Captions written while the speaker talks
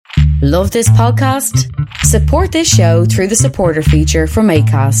Love this podcast? Support this show through the supporter feature from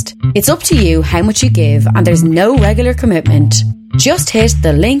Acast. It's up to you how much you give, and there's no regular commitment. Just hit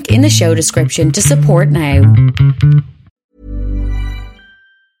the link in the show description to support now.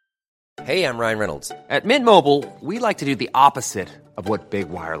 Hey, I'm Ryan Reynolds. At Mint Mobile, we like to do the opposite of what Big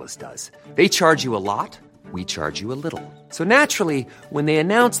Wireless does. They charge you a lot, we charge you a little. So naturally, when they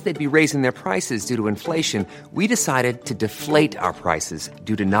announced they'd be raising their prices due to inflation, we decided to deflate our prices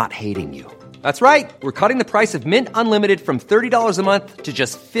due to not hating you. That's right. We're cutting the price of Mint Unlimited from $30 a month to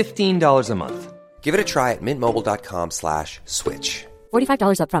just $15 a month. Give it a try at mintmobile.com/switch.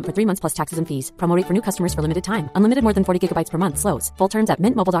 $45 up front for 3 months plus taxes and fees. Promo rate for new customers for limited time. Unlimited more than 40 gigabytes per month. Slows full terms at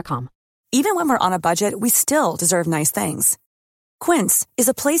mintmobile.com. Even when we're on a budget, we still deserve nice things. Quince is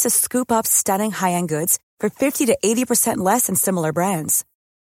a place to scoop up stunning high-end goods for 50 to 80% less than similar brands.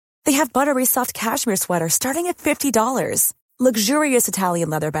 They have buttery soft cashmere sweaters starting at $50, luxurious Italian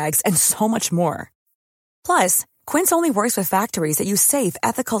leather bags, and so much more. Plus, Quince only works with factories that use safe,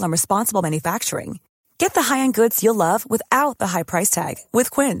 ethical, and responsible manufacturing. Get the high-end goods you'll love without the high price tag with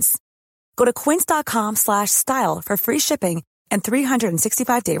Quince. Go to quince.com/style for free shipping and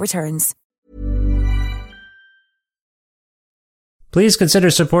 365-day returns. Please consider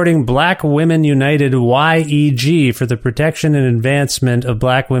supporting Black Women United YEG for the protection and advancement of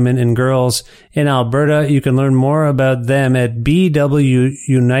black women and girls in Alberta. You can learn more about them at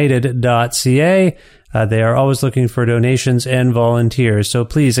bwunited.ca. They are always looking for donations and volunteers. So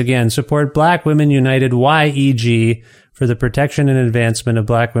please, again, support Black Women United YEG for the protection and advancement of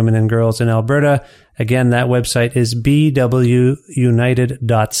black women and girls in Alberta. Again, that website is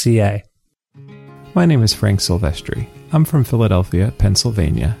bwunited.ca. My name is Frank Silvestri. I'm from Philadelphia,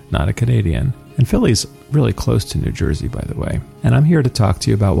 Pennsylvania, not a Canadian. And Philly's really close to New Jersey, by the way. And I'm here to talk to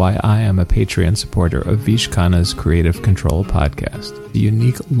you about why I am a Patreon supporter of Vish Khanna's Creative Control podcast, the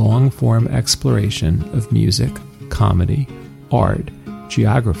unique long-form exploration of music, comedy, art,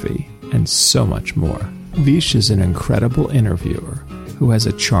 geography, and so much more. Vish is an incredible interviewer who has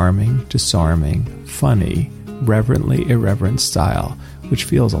a charming, disarming, funny, reverently irreverent style, which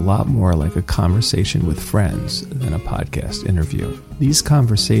feels a lot more like a conversation with friends than a podcast interview. These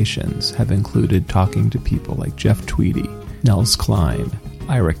conversations have included talking to people like Jeff Tweedy, Nels Klein,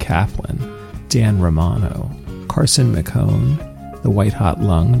 Ira Kaplan, Dan Romano, Carson McHone, the White Hot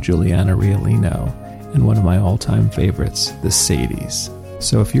Lung, Juliana Rialino, and one of my all-time favorites, the Sadies.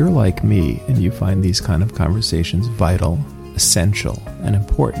 So if you're like me and you find these kind of conversations vital, essential, and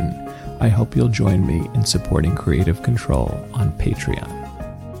important, I hope you'll join me in supporting Creative Control on Patreon.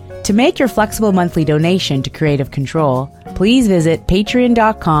 To make your flexible monthly donation to Creative Control, please visit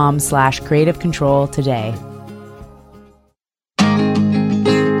patreon.com/Creative Control today.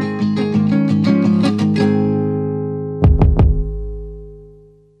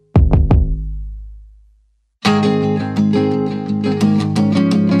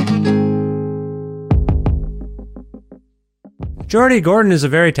 Geordie Gordon is a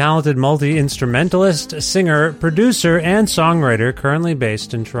very talented multi-instrumentalist, singer, producer, and songwriter currently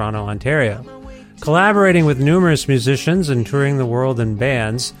based in Toronto, Ontario. Collaborating with numerous musicians and touring the world in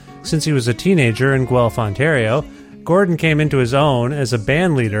bands since he was a teenager in Guelph, Ontario, Gordon came into his own as a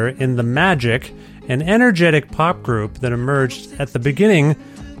band leader in The Magic, an energetic pop group that emerged at the beginning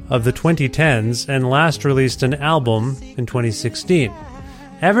of the 2010s and last released an album in 2016.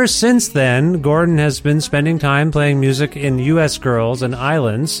 Ever since then, Gordon has been spending time playing music in U.S. Girls and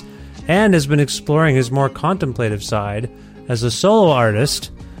Islands and has been exploring his more contemplative side as a solo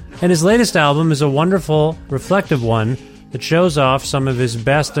artist, and his latest album is a wonderful, reflective one that shows off some of his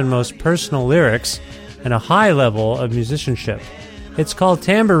best and most personal lyrics and a high level of musicianship. It's called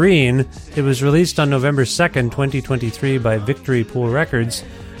Tambourine. It was released on November 2nd, 2023 by Victory Pool Records,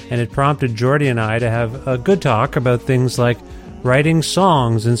 and it prompted Geordie and I to have a good talk about things like writing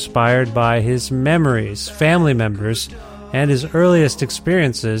songs inspired by his memories, family members, and his earliest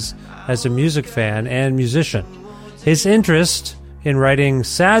experiences as a music fan and musician. His interest in writing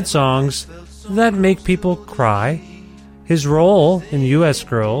sad songs that make people cry, his role in U.S.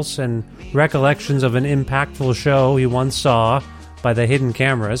 Girls, and recollections of an impactful show he once saw by the hidden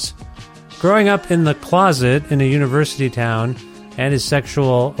cameras, growing up in the closet in a university town, and his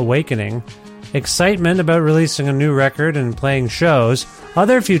sexual awakening, excitement about releasing a new record and playing shows,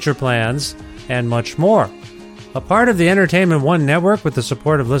 other future plans, and much more. A part of the Entertainment One network with the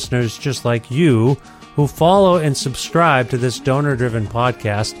support of listeners just like you who follow and subscribe to this donor-driven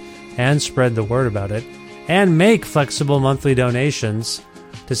podcast and spread the word about it, and make flexible monthly donations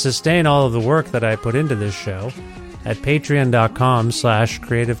to sustain all of the work that I put into this show at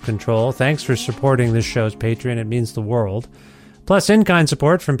patreon.com/creativecontrol. Thanks for supporting this show's Patreon. It means the world. plus in-kind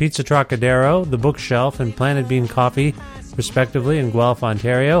support from Pizza Trocadero, The Bookshelf, and Planet Bean Coffee, respectively, in Guelph,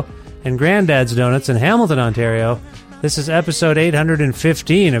 Ontario, and Granddad's Donuts in Hamilton, Ontario. This is episode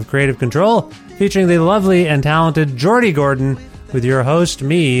 815 of Creative Control, featuring the lovely and talented Geordie Gordon, with your host,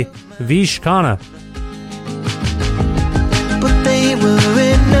 me, Vish Khanna. But they were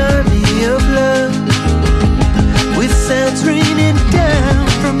an army of love, with sounds raining down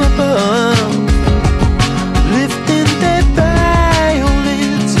from above, lifting their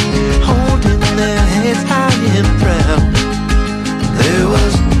violins, holding their heads high and proud. There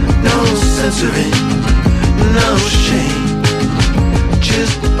was no censoring, no shame,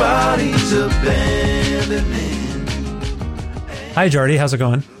 just bodies abandoning. Hi, Geordie. How's it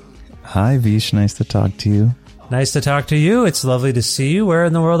going? Hi, Vish. Nice to talk to you. Nice to talk to you. It's lovely to see you. Where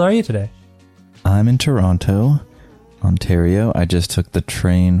in the world are you today? I'm in Toronto, Ontario. I just took the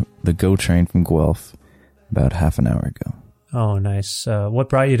GO train from Guelph about half an hour ago. Oh, nice. What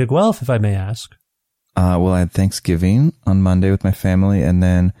brought you to Guelph, if I may ask? Well, I had Thanksgiving on Monday with my family, and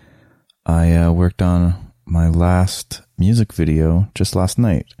then I worked on my last music video just last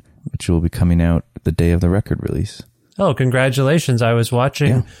night, which will be coming out the day of the record release. Oh, congratulations. I was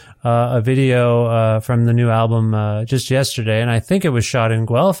watching a video from the new album just yesterday, and I think it was shot in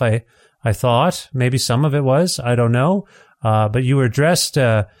Guelph. I thought maybe some of it was. I don't know. But you were dressed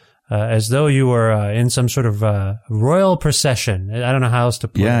as though you were in some sort of royal procession. I don't know how else to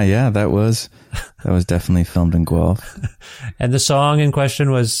put it. Yeah, that was definitely filmed in Guelph. And the song in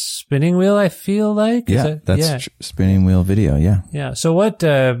question was Spinning Wheel, I feel like? Spinning Wheel video, yeah. Yeah. So what,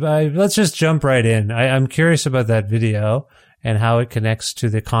 let's just jump right in. I'm curious about that video and how it connects to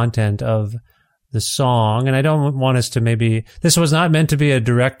the content of the song. And I don't want us to this was not meant to be a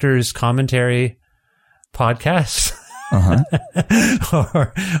director's commentary podcast.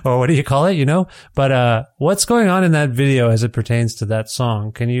 or what do you call it, But what's going on in that video as it pertains to that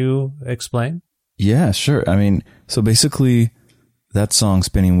song? Can you explain? Yeah, sure. I mean, so basically that song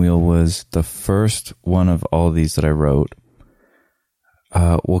Spinning Wheel was the first one of all these that I wrote.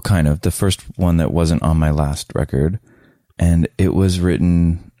 Kind of the first one that wasn't on my last record. And it was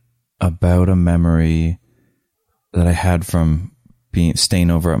written about a memory that I had from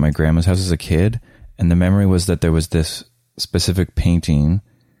staying over at my grandma's house as a kid. And the memory was that there was this specific painting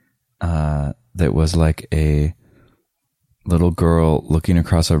that was like a little girl looking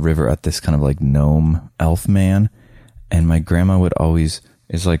across a river at this kind of like gnome elf man. And my grandma would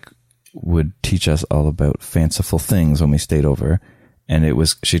teach us all about fanciful things when we stayed over. And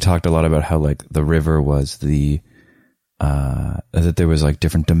she talked a lot about how like the river was that there was like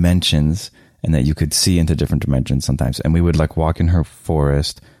different dimensions and that you could see into different dimensions sometimes. And we would like walk in her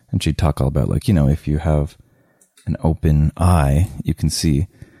forest, and she'd talk all about like, if you have an open eye, you can see.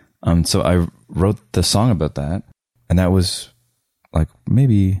 So I wrote the song about that, and that was like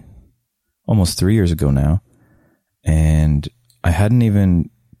maybe almost 3 years ago now. And I hadn't even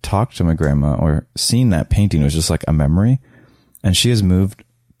talked to my grandma or seen that painting. It was just like a memory. And she has moved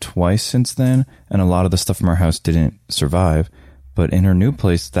twice since then, and a lot of the stuff from our house didn't survive. But in her new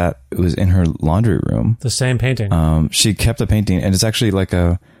place, it was in her laundry room. The same painting. She kept the painting, and it's actually like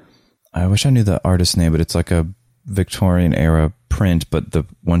I wish I knew the artist's name, but it's like a Victorian era print, but the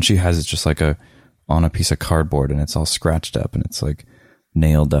one she has is just like on a piece of cardboard, and it's all scratched up, and it's like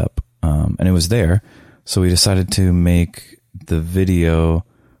nailed up. And it was there. So we decided to make the video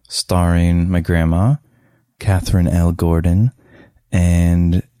starring my grandma, Catherine L. Gordon,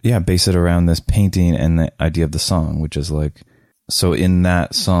 and base it around this painting and the idea of the song, which is like, so in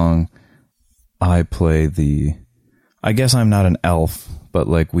that song, I play I guess I'm not an elf, but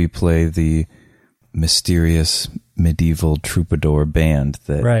like we play the mysterious medieval troubadour band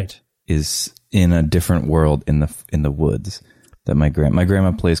that is in a different world in the woods. That my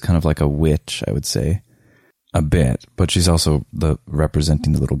grandma plays kind of like a witch, I would say, a bit, but she's also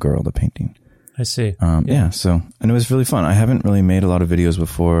representing the little girl, the painting. I see. So, and it was really fun. I haven't really made a lot of videos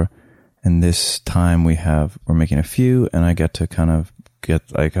before, and this time we're making a few, and I get to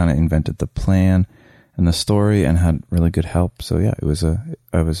I invented the plan and the story and had really good help. So yeah,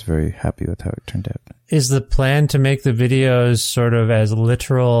 I was very happy with how it turned out. Is the plan to make the videos sort of as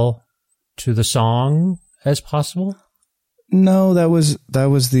literal to the song as possible? No, that was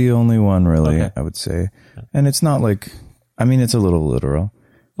the only one really, I would say. And it's not like, it's a little literal.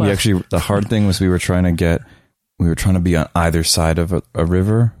 Well, the hard thing was we were trying to be on either side of a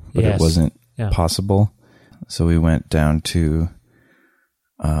river, but it wasn't possible. So we went down to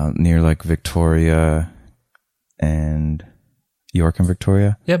near like Victoria and York and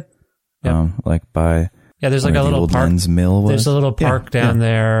Victoria. Yep. Like by there's like a little park. Mill was. There's a little park down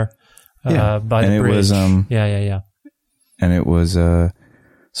there by the bridge. It was and it was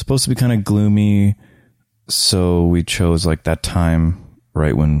supposed to be kind of gloomy. So we chose like that time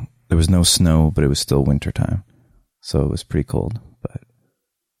right when there was no snow, but it was still winter time. So it was pretty cold. But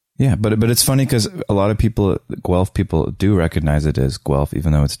yeah, but it's funny because a lot of people, Guelph people, do recognize it as Guelph,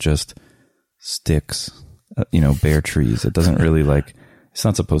 even though it's just sticks, bare trees. It doesn't really it's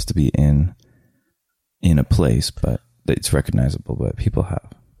not supposed to be in a place, but it's recognizable, but people have.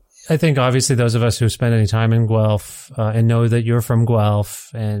 I think obviously those of us who spend any time in Guelph and know that you're from Guelph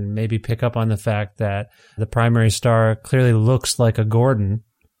and maybe pick up on the fact that the primary star clearly looks like a Gordon.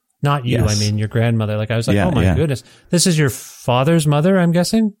 Not you, yes. I mean your grandmother. Like I was like, oh my goodness. This is your father's mother, I'm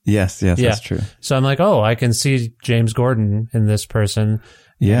guessing? Yes, that's true. So I'm like, oh, I can see James Gordon in this person.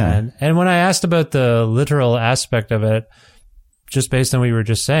 Yeah. And when I asked about the literal aspect of it, just based on what you were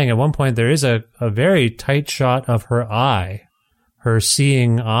just saying, at one point there is a very tight shot of her eye. Her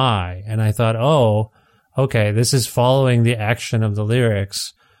seeing eye. And I thought, oh, okay, this is following the action of the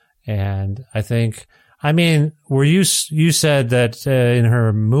lyrics. And I think, I mean, you said that in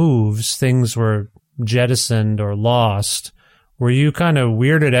her moves, things were jettisoned or lost. Were you kind of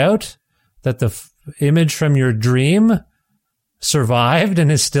weirded out that the image from your dream survived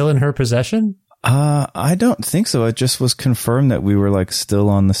and is still in her possession? I don't think so. It just was confirmed that we were still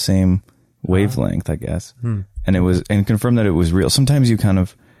on the same wavelength, I guess. And confirmed that it was real. Sometimes you kind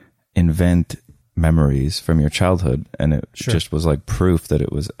of invent memories from your childhood, and it just was proof that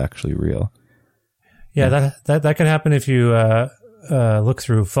it was actually real. Yeah, that can happen if you look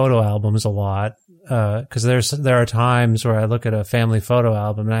through photo albums a lot. Because there are times where I look at a family photo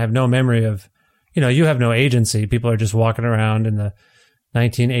album and I have no memory of, you have no agency. People are just walking around in the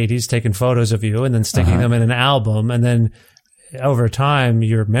 1980s taking photos of you and then sticking them in an album, and then over time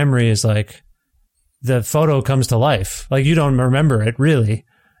your memory is the photo comes to life. You don't remember it really.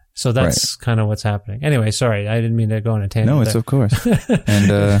 So that's kind of what's happening. Anyway, sorry, I didn't mean to go on a tangent. No, it's of course.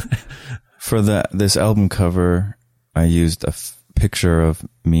 And for this album cover, I used a picture of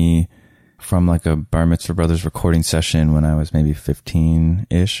me from a Bar Mitzvah Brothers recording session when I was maybe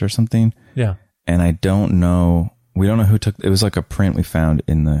 15-ish or something. Yeah. And we don't know who took it. Was a print we found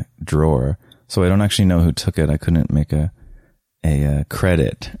in the drawer. So I don't actually know who took it. I couldn't make a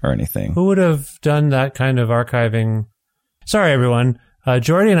credit or anything. Who would have done that kind of archiving? Sorry, everyone.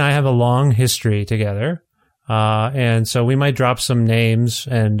 Geordie and I have a long history together. And so we might drop some names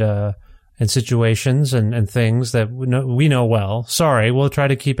and situations and things that we know well. Sorry, we'll try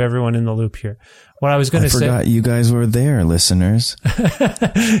to keep everyone in the loop here. What I was going to say... I forgot you guys were there, listeners.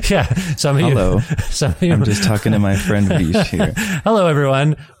 Yeah, Hello. I'm just talking to my friend Vish here. Hello,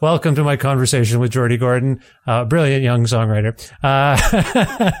 everyone. Welcome to my conversation with Geordie Gordon, brilliant young songwriter.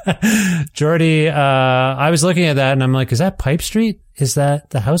 Geordie, I was looking at that and I'm like, is that Pipe Street? Is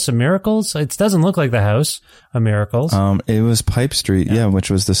that the House of Miracles? It doesn't look like the House of Miracles. It was Pipe Street, yeah, which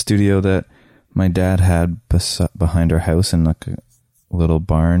was the studio that my dad had behind our house in a little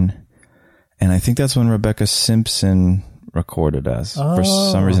barn. And I think that's when Rebecca Simpson recorded us. Oh. For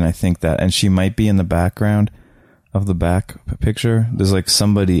some reason, I think that. And she might be in the background of the back picture. There's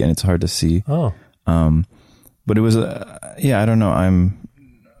somebody, and it's hard to see. Oh. But it was, I don't know.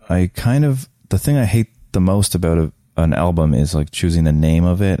 The thing I hate the most about an album is choosing the name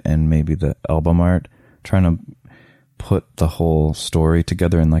of it and maybe the album art, trying to put the whole story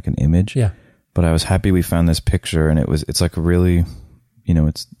together in an image. Yeah. But I was happy we found this picture, and it's really...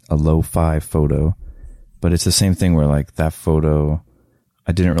 it's a lo-fi photo, but it's the same thing where that photo,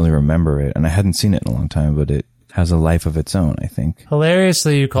 I didn't really remember it, and I hadn't seen it in a long time, but it has a life of its own, I think.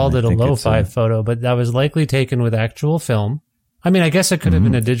 Hilariously, you called it a lo-fi photo, but that was likely taken with actual film. I mean, I guess it could have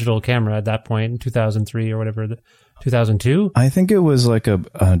been a digital camera at that point in 2003 or whatever, 2002? I think it was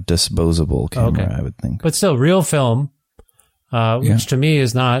a disposable camera, I would think. But still, real film, which to me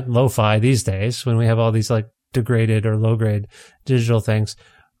is not lo-fi these days when we have all these degraded or low-grade digital things.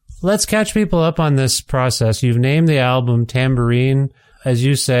 Let's catch people up on this process. You've named the album Tambourine. As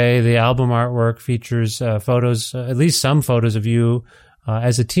you say, the album artwork features photos, at least some photos of you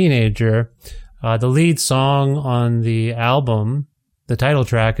as a teenager. The lead song on the album, the title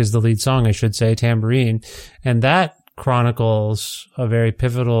track is the lead song, I should say, Tambourine. And that chronicles a very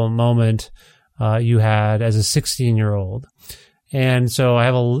pivotal moment you had as a 16-year-old. And so I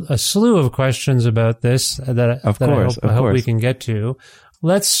have a slew of questions about this that I hope we can get to.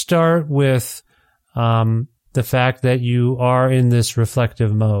 Let's start with the fact that you are in this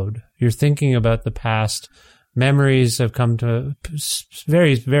reflective mode. You're thinking about the past. Memories have come to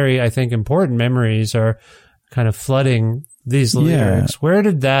very, very, I think, important memories are kind of flooding these lyrics. Where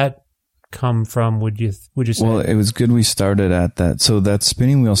did that come from, would you say? Well, it was good we started at that. So that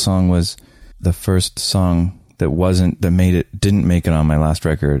Spinning Wheel song was the first song didn't make it on my last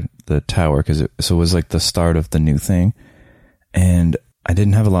record, The Tower, because it was like the start of the new thing. And I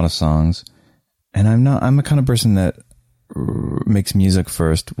didn't have a lot of songs. And I'm a kind of person that makes music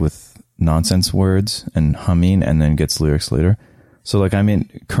first with nonsense words and humming and then gets lyrics later. So like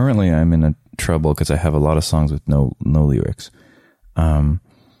currently I'm in a trouble because I have a lot of songs with no lyrics.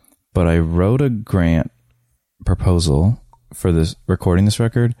 But I wrote a grant proposal for recording this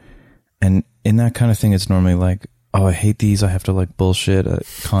record. And in that kind of thing, it's normally like, oh, I hate these. I have to like bullshit a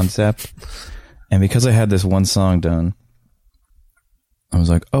concept. And because I had this one song done, I was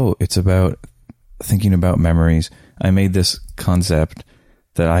like, oh, it's about thinking about memories. I made this concept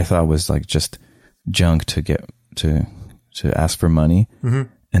that I thought was like just junk to get to ask for money. Mm-hmm.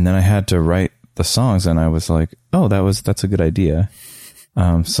 And then I had to write the songs and I was like, oh, that's a good idea.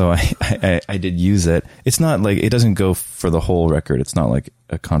 So I did use it. It's not like, it doesn't go for the whole record. It's not like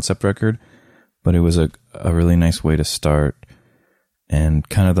a concept record, but it was a really nice way to start. And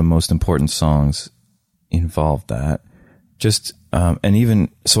kind of the most important songs involved that. And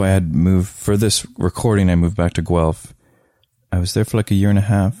even, so I had moved, for this recording, I moved back to Guelph. I was there for like a year and a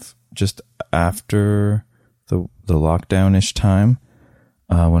half, just after the lockdown-ish time,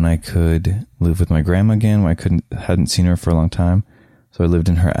 when I could live with my grandma again, when I hadn't seen her for a long time. So I lived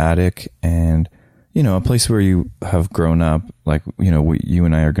in her attic, and, you know, a place where you have grown up, like, you know, you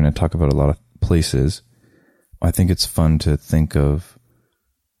and I are going to talk about a lot of places. I think it's fun to think of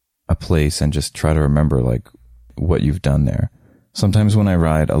a place and just try to remember, like, what you've done there. Sometimes when I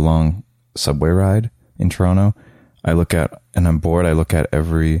ride a long subway ride in Toronto, and I'm bored, I look at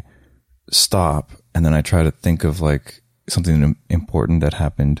every stop, and then I try to think of, like, something important that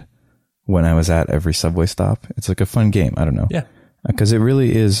happened when I was at every subway stop. It's like a fun game. I don't know. Yeah. Because it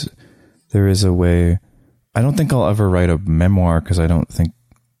really is, there is a way. I don't think I'll ever write a memoir because I don't think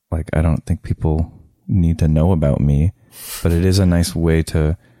people need to know about me, but it is a nice way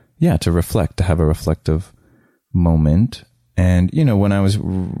to reflect, to have a reflective moment. And, you know, when I was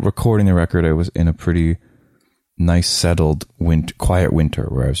recording the record, I was in a pretty nice, settled, quiet winter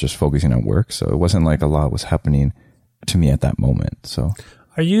where I was just focusing on work. So it wasn't like a lot was happening to me at that moment. So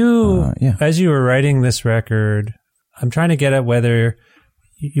are you, as you were writing this record, I'm trying to get at whether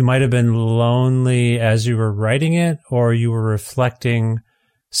you might have been lonely as you were writing it, or you were reflecting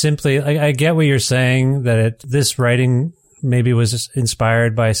simply. I get what you're saying, that this writing maybe was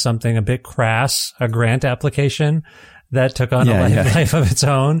inspired by something a bit crass, a grant application that took on a life of its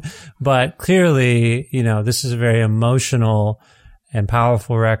own. But clearly, you know, this is a very emotional and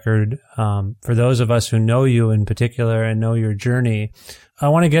powerful record. For those of us who know you in particular and know your journey, I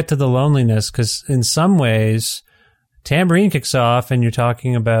want to get to the loneliness, because in some ways, Tambourine kicks off and you're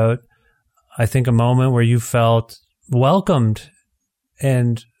talking about, I think, a moment where you felt welcomed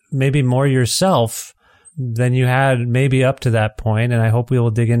and maybe more yourself than you had maybe up to that point. And I hope we will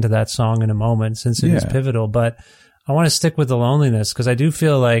dig into that song in a moment, since it is pivotal. But I want to stick with the loneliness, because I do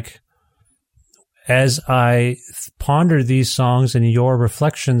feel like as I ponder these songs and your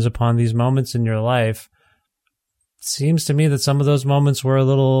reflections upon these moments in your life, it seems to me that some of those moments were a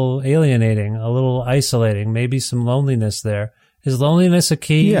little alienating, a little isolating, maybe some loneliness there. Is loneliness a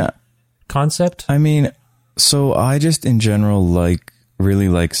key concept? I mean, so I just in general really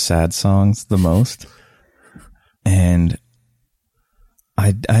like sad songs the most. And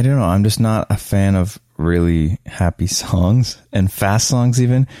I don't know, I'm just not a fan of really happy songs and fast songs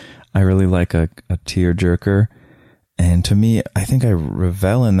even. I really like a tearjerker. And to me, I think I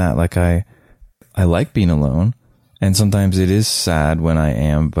revel in that. Like I like being alone. And sometimes it is sad when I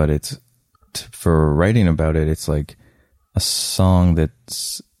am, but it's, for writing about it, it's like a song that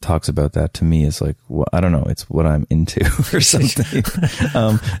talks about that to me is like, well, I don't know, it's what I'm into or something.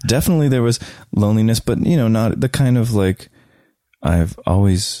 Definitely there was loneliness, but, you know, not the kind of like, I've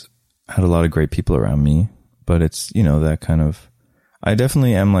always had a lot of great people around me, but it's, you know, that kind of, I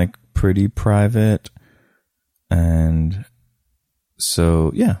definitely am like pretty private. And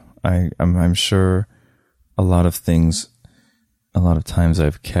so, yeah, I'm sure a lot of times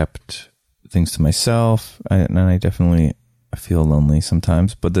I've kept things to myself, and I definitely feel lonely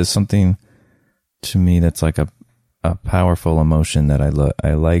sometimes, but there's something to me that's like a powerful emotion that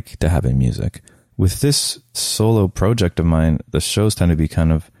I like to have in music. With this solo project of mine, the shows tend to be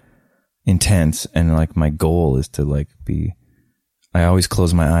kind of intense, and like my goal is to like I always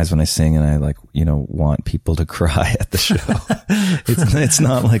close my eyes when I sing, and I like, you know, want people to cry at the show. It's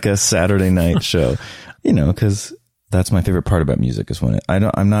not like a Saturday night show, you know, because that's my favorite part about music is when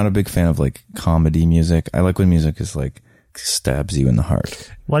I'm not a big fan of like comedy music. I like when music is like stabs you in the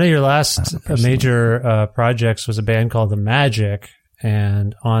heart. One of your last major projects was a band called The Magic,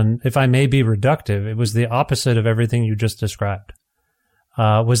 And if I may be reductive, it was the opposite of everything you just described.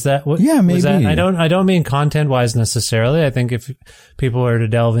 Was that? Yeah, maybe. Was that, I don't mean content-wise necessarily. I think if people were to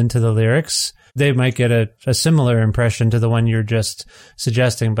delve into the lyrics, they might get a similar impression to the one you're just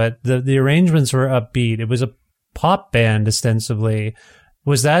suggesting. But the arrangements were upbeat. It was a pop band ostensibly.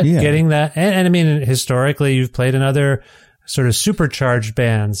 Was that getting that? And I mean, historically, you've played in other sort of supercharged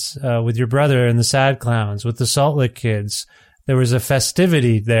bands with your brother and the Sad Clowns, with the Salt Lick Kids. There was a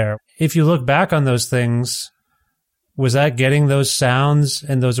festivity there. If you look back on those things, was that getting those sounds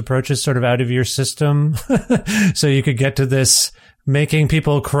and those approaches sort of out of your system so you could get to this making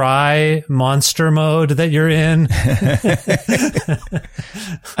people cry monster mode that you're in?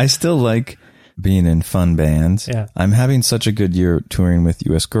 I still like being in fun bands. Yeah. I'm having such a good year touring with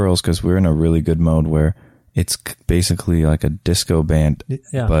US Girls because we're in a really good mode where it's basically like a disco band,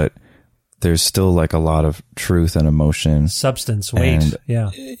 but there's still like a lot of truth and emotion. Substance, weight. And,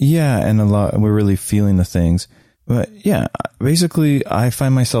 yeah, and we're really feeling the things. But yeah, basically I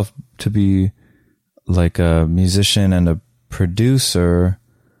find myself to be like a musician and a producer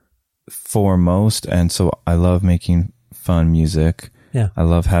foremost. And so I love making fun music. Yeah. I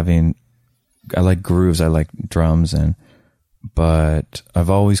like grooves. I like drums but I've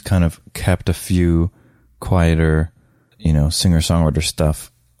always kind of kept a few quieter, singer-songwriter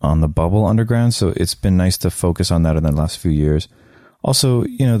stuff on the bubble underground. So it's been nice to focus on that in the last few years. Also,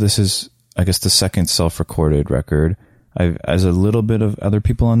 this is, I guess, the second self-recorded record. As a little bit of other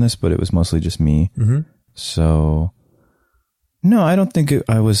people on this, but it was mostly just me. Mm-hmm. So no, I don't think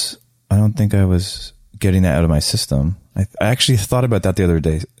I was getting that out of my system. I actually thought about that the other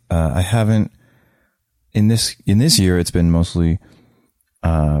day. I haven't in this year. It's been mostly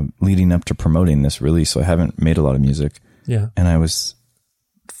leading up to promoting this release, so I haven't made a lot of music. Yeah, and I was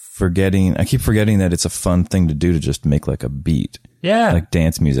forgetting. I keep forgetting that it's a fun thing to do to just make like a beat. Yeah, like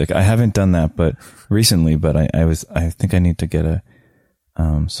dance music. I haven't done that, but recently. But I think I need to get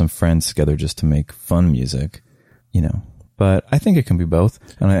some friends together just to make fun music. But I think it can be both,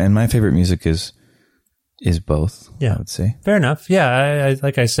 and my favorite music is both. Yeah, I would say. Fair enough. Yeah, I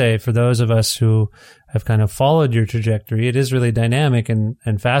like I say, for those of us who have kind of followed your trajectory, it is really dynamic and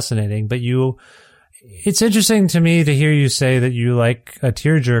fascinating. But it's interesting to me to hear you say that you like a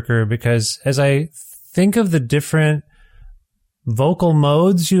tearjerker, because as I think of the different vocal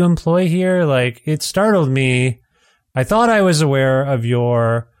modes you employ here, like, it startled me. I thought I was aware of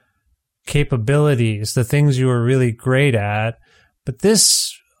your capabilities, the things you were really great at, but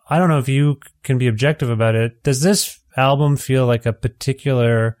this, I don't know if you can be objective about it. Does this album feel like a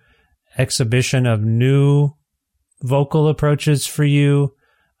particular exhibition of new vocal approaches for you?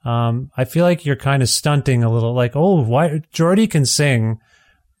 I feel like you're kind of stunting a little, like, why Geordie can sing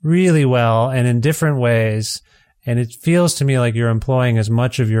really well and in different ways. And it feels to me like you're employing as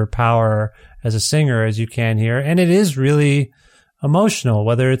much of your power as a singer as you can here. And it is really emotional,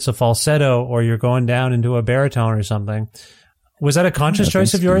 whether it's a falsetto or you're going down into a baritone or something. Was that a conscious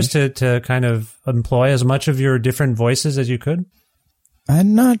choice of yours to kind of employ as much of your different voices as you could?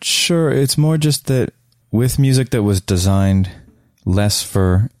 I'm not sure. It's more just that with music that was designed less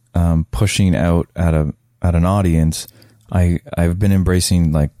for pushing out at an audience, I've been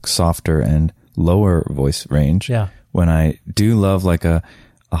embracing like softer and lower voice range. Yeah. When I do love like a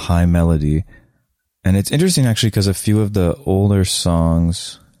high melody. And it's interesting actually because a few of the older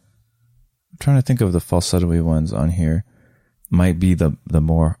songs, I'm trying to think of the falsetto-y ones on here, might be the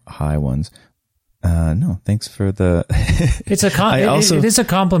more high ones. No, thanks for the. It's it is a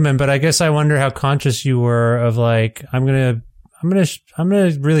compliment, but I guess I wonder how conscious you were of like, I'm gonna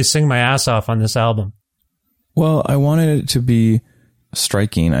really sing my ass off on this album. Well, I wanted it to be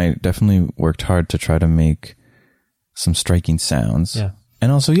striking. I definitely worked hard to try to make some striking sounds. Yeah,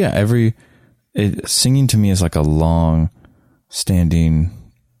 and also, singing to me is like a long standing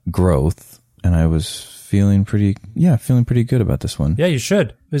growth, and I was feeling pretty good about this one. Yeah, you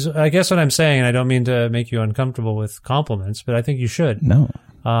should. I guess what I'm saying, and I don't mean to make you uncomfortable with compliments, but I think you should. No.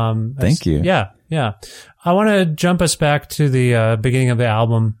 Thank you. Yeah. I want to jump us back to the beginning of the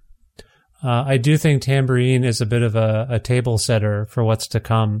album. I do think Tambourine is a bit of a table setter for what's to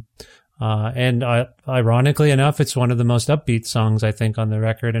come. And ironically enough, it's one of the most upbeat songs, I think, on the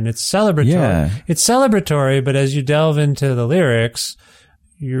record, and it's celebratory. Yeah. It's celebratory, but as you delve into the lyrics,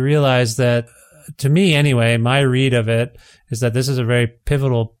 you realize that, to me anyway, my read of it is that this is a very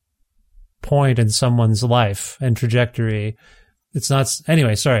pivotal point in someone's life and trajectory. It's not...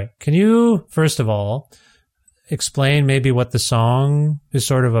 Anyway, sorry. Can you, first of all, explain maybe what the song is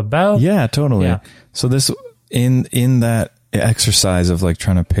sort of about? Yeah, totally. Yeah. So this, in that exercise of like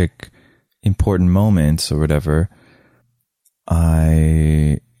trying to pick important moments or whatever,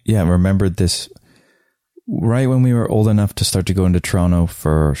 I remembered this right when we were old enough to start to go into Toronto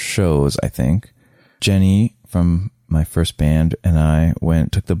for shows, I think. Jenny from my first band and I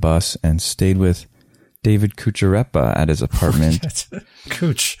took the bus and stayed with David Kucherepa at his apartment.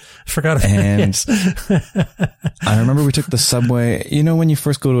 Cooch. Forgot about and it. I remember we took the subway. You know, when you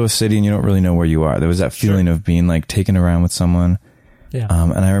first go to a city and you don't really know where you are, there was that feeling of being like taken around with someone. Yeah.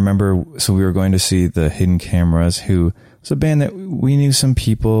 And I remember, so we were going to see the Hidden Cameras, who was a band that we knew some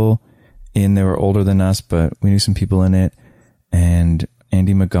people in. They were older than us, but we knew some people in it. And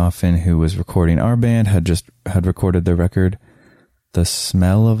Andy McGoffin, who was recording our band, had recorded the record, The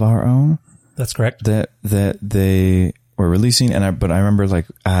Smell of Our Own. That's correct. That they were releasing. But I remember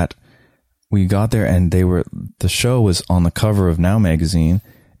we got there and the show was on the cover of Now magazine.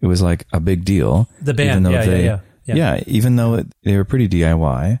 It was like a big deal. The band. Yeah. Even though they were pretty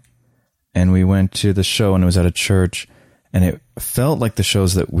DIY. And we went to the show and it was at a church and it felt like the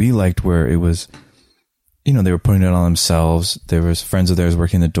shows that we liked where it was, you know, they were putting it on themselves. There was friends of theirs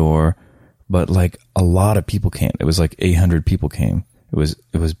working the door, but like a lot of people came. It was like 800 people came. It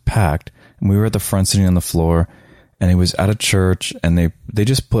was packed. And we were at the front sitting on the floor and it was at a church and they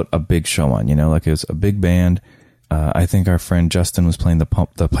just put a big show on, you know, like it was a big band. I think our friend Justin was playing the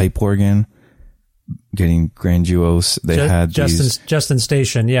pipe organ, getting grandiose. They had Justin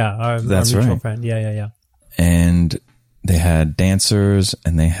Station. Yeah. Our mutual right. friend. Yeah. And they had dancers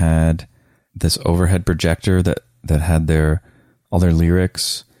and they had this overhead projector that had all their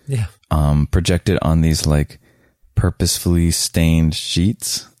lyrics, projected on these like purposefully stained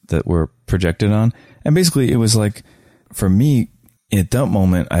sheets that were projected on. And basically it was like, for me at that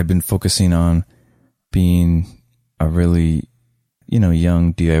moment, I've been focusing on being a really, you know,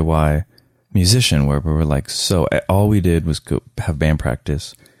 young DIY musician where we were like, so all we did was go have band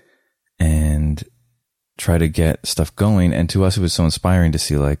practice and try to get stuff going. And to us, it was so inspiring to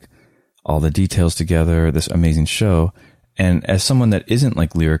see like all the details together, this amazing show. And as someone that isn't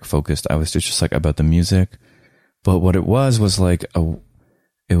like lyric focused, I was just like about the music. But what it was like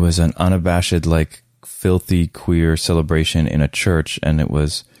it was an unabashed, like filthy queer celebration in a church. And it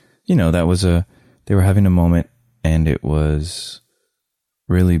was, you know, they were having a moment and it was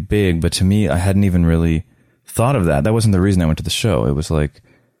really big. But to me, I hadn't even really thought of that. That wasn't the reason I went to the show. It was like,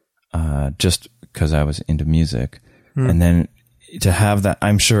 just because I was into music. And then to have that,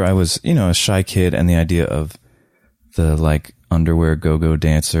 I'm sure I was, you know, a shy kid, and the idea of the like underwear go-go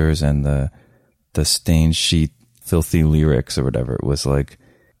dancers and the stained sheet filthy lyrics or whatever, it was like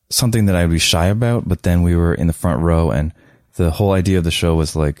something that I'd be shy about. But then we were in the front row and the whole idea of the show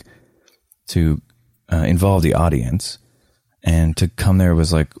was like to involve the audience, and to come there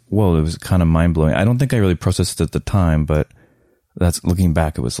was like, whoa, it was kind of mind blowing. I don't think I really processed it at the time, but that's looking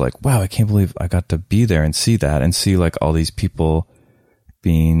back, it was like, wow, I can't believe I got to be there and see that and see like all these people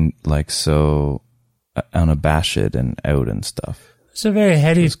being like so unabashed and out and stuff. It's a very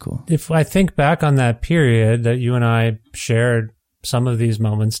heady, cool. If I think back on that period that you and I shared some of these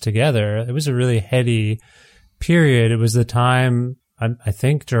moments together, it was a really heady period. It was the time, I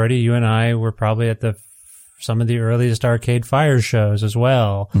think, Geordie, you and I were probably at some of the earliest Arcade Fire shows as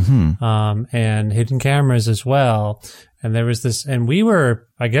well, and Hidden Cameras as well. And there was this, and we were,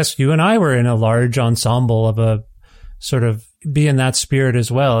 I guess you and I were in a large ensemble of a sort of be in that spirit as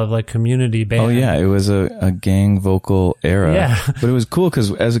well, of like community band. Oh yeah, it was a gang vocal era. Yeah. But it was cool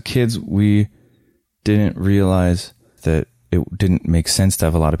because as kids, we didn't realize that it didn't make sense to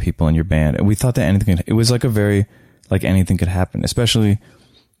have a lot of people in your band. And we thought that it was like anything could happen, especially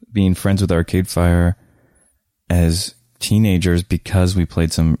being friends with Arcade Fire as teenagers, because we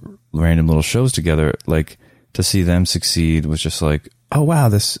played some random little shows together. Like, to see them succeed was just like, oh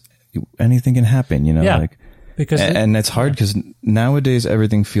wow, anything can happen, you know? Yeah, like, because and it's hard because nowadays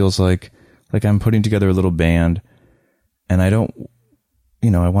everything feels like I'm putting together a little band and I don't,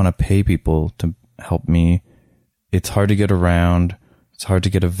 you know, I want to pay people to help me. It's hard to get around. It's hard to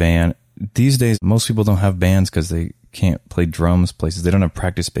get a van. These days, most people don't have bands because they can't play drums places. They don't have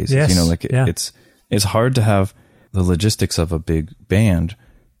practice spaces. Yes, you know, like it's hard to have the logistics of a big band.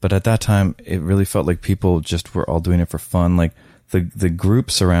 But at that time, it really felt like people just were all doing it for fun. Like the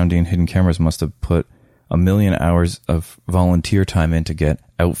group surrounding Hidden Cameras must have put 1 million hours of volunteer time in to get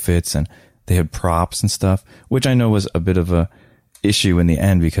outfits, and they had props and stuff, which I know was a bit of a issue in the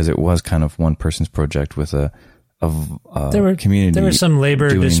end because it was kind of one person's project with a community. There were some labor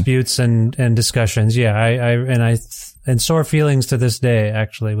disputes and discussions. Yeah, I sore feelings to this day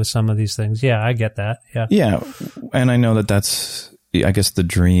actually with some of these things. Yeah, I get that. Yeah. Yeah, and I know that's, I guess, the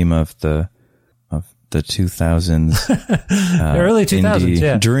dream of the 2000s the early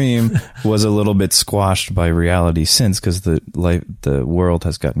 2000s dream was a little bit squashed by reality since, because the world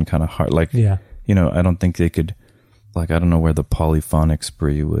has gotten kind of hard. Like, you know, I don't think they could, like, I don't know where the polyphonic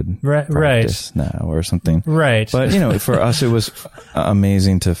spree would practice now or something. Right. But, you know, for us, it was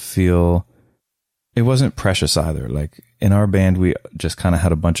amazing to feel it wasn't precious either. Like, in our band, we just kind of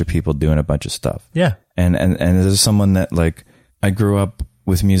had a bunch of people doing a bunch of stuff. Yeah. And as someone that, like, I grew up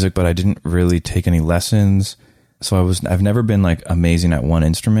with music, but I didn't really take any lessons. So I've never been like amazing at one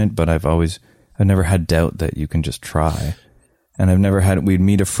instrument, but I've never had doubt that you can just try. And we'd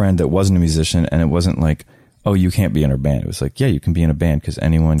meet a friend that wasn't a musician, and it wasn't like, oh, you can't be in our band. It was like, yeah, you can be in a band because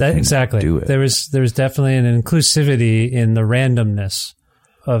anyone can do it. There was definitely an inclusivity in the randomness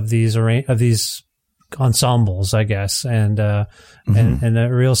of these ensembles, I guess, and a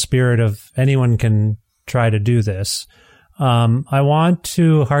real spirit of anyone can try to do this. I want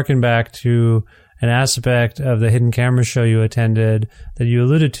to harken back to an aspect of the Hidden Camera show you attended that you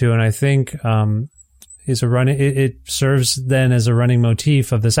alluded to, and I think it serves then as a running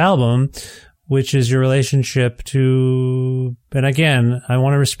motif of this album, which is your relationship to, and again, I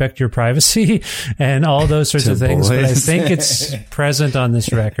want to respect your privacy and all those sorts of things, but I think it's present on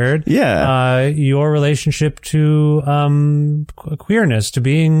this record. Yeah. Your relationship to queerness, to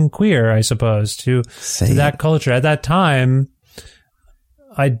being queer, I suppose, to that culture. At that time,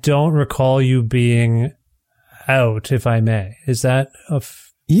 I don't recall you being out, if I may. Is that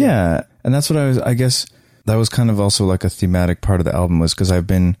yeah. And that's what I guess that was kind of also like a thematic part of the album, was because I've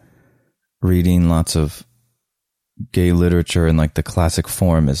been reading lots of gay literature, and like the classic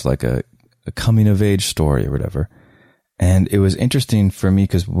form is like a coming of age story or whatever. And it was interesting for me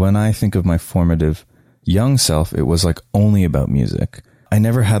because when I think of my formative young self, it was like only about music. I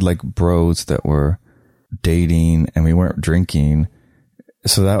never had like bros that were dating and we weren't drinking.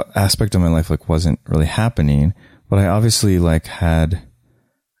 So that aspect of my life like wasn't really happening, but I obviously like had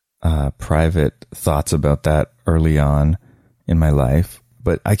private thoughts about that early on in my life.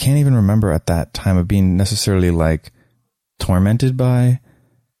 But I can't even remember at that time of being necessarily like tormented by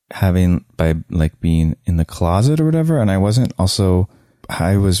like being in the closet or whatever. And I was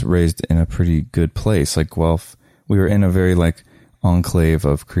raised in a pretty good place. Like, we were in a very like enclave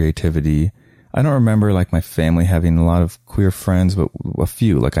of creativity. I don't remember like my family having a lot of queer friends, but a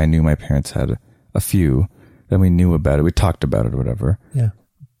few. Like, I knew my parents had a few that we knew about it. We talked about it or whatever. Yeah.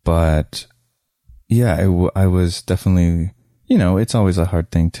 But yeah, I was definitely, you know, it's still a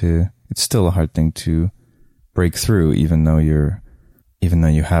hard thing to break through, even though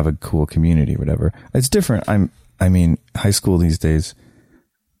you have a cool community or whatever. It's different. I mean, high school these days,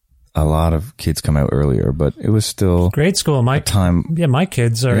 a lot of kids come out earlier, but it was still grade school. My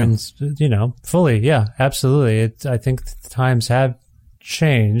kids are in, you know, fully. Yeah, absolutely. I think the times have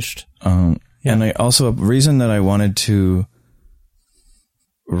changed. And I also, a reason that I wanted to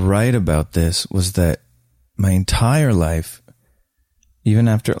write about this was that my entire life, even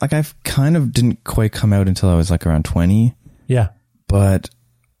after, like, I've kind of didn't quite come out until I was like around 20. Yeah. But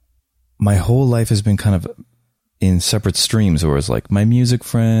my whole life has been kind of in separate streams, where it was like my music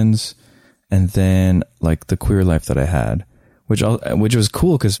friends and then like the queer life that I had, which was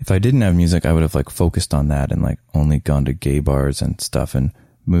cool, because if I didn't have music, I would have like focused on that and like only gone to gay bars and stuff and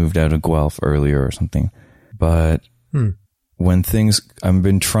moved out of Guelph earlier or something. But when I've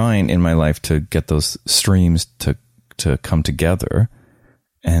been trying in my life to get those streams to come together.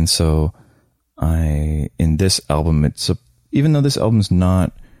 And so in this album, even though this album's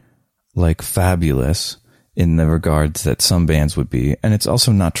not like fabulous in the regards that some bands would be, and it's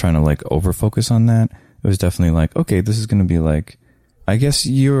also not trying to like over focus on that. It was definitely like, okay, this is going to be like, I guess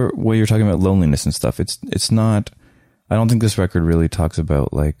you're talking about loneliness and stuff. It's not, I don't think this record really talks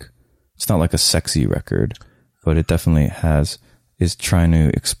about like, it's not like a sexy record, but it definitely is trying to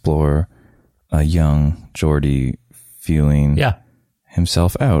explore a young Geordie feeling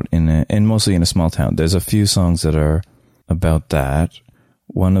himself out and mostly in a small town. There's a few songs that are about that.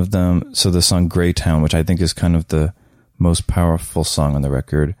 One of them, so the song Greytown, which I think is kind of the most powerful song on the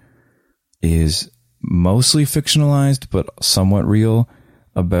record, is mostly fictionalized, but somewhat real,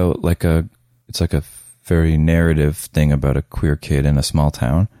 about it's like a very narrative thing about a queer kid in a small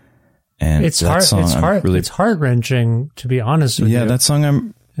town. And it's heart-wrenching, to be honest with you. Yeah, that song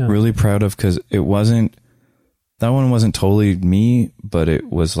I'm really proud of, because that one wasn't totally me, but it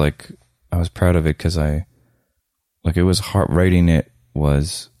was like, I was proud of it because it was hard. Writing it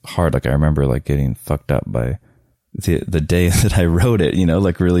was hard. Like, I remember like getting fucked up by the day that I wrote it, you know,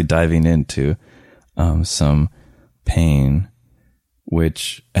 like really diving into some pain,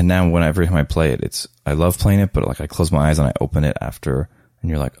 and now whenever I play it, I love playing it, but like I close my eyes and I open it after and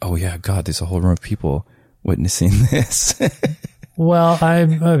you're like, oh yeah, God, there's a whole room of people witnessing this. Well,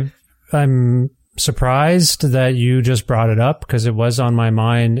 I'm surprised that you just brought it up, because it was on my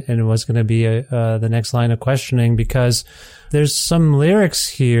mind and it was going to be the next line of questioning, because there's some lyrics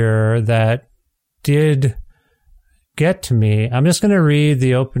here that did get to me. I'm just going to read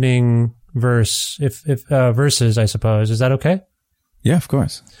the opening verse, verses, I suppose. Is that okay? Yeah, of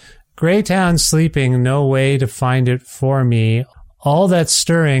course. Greytown sleeping, no way to find it for me. All that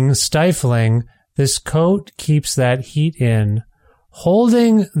stirring, stifling, this coat keeps that heat in.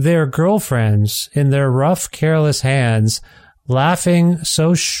 Holding their girlfriends in their rough, careless hands, laughing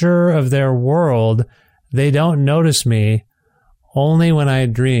so sure of their world, they don't notice me, only when I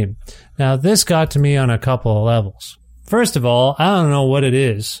dream. Now, this got to me on a couple of levels. First of all, I don't know what it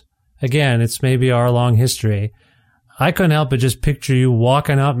is. Again, it's maybe our long history. I couldn't help but just picture you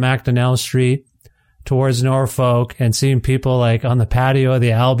walking up Macdonnell Street towards Norfolk and seeing people like on the patio of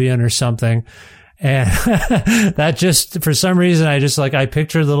the Albion or something. And that just, for some reason, I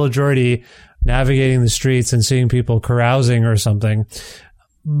pictured little Geordie navigating the streets and seeing people carousing or something.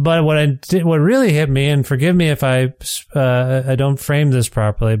 But what really hit me, and forgive me if I don't frame this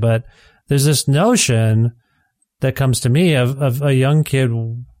properly, but there's this notion that comes to me of a young kid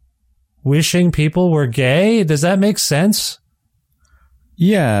wishing people were gay. Does that make sense?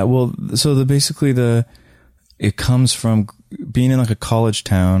 Yeah. Well, so it comes from being in like a college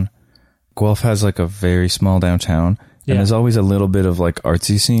town. Guelph has like a very small downtown, and there's always a little bit of like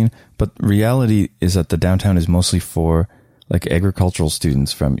artsy scene, but reality is that the downtown is mostly for like agricultural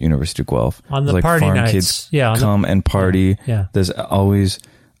students from University of Guelph. On the like party farm nights. Kids Yeah, come and party. Yeah. There's always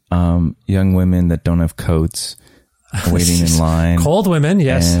young women that don't have coats waiting in line. Cold women,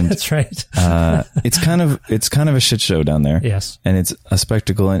 yes, and, that's right. it's kind of a shit show down there. Yes. And it's a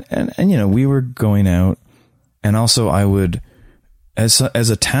spectacle, and you know, we were going out, and also I would, as a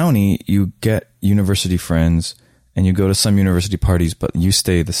townie, you get university friends and you go to some university parties, but you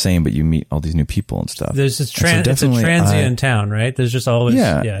stay the same, but you meet all these new people and stuff. There's this it's a transient town, right? There's just always,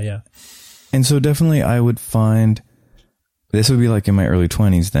 yeah. And so definitely I would find, this would be like in my early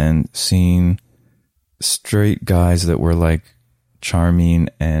 20s then, seeing straight guys that were like charming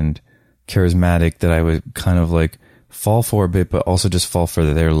and charismatic, that I would kind of like fall for a bit, but also just fall for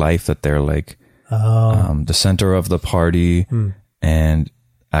their life, that they're like the center of the party. And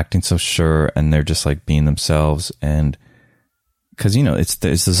acting so sure, and they're just like being themselves, and because you know it's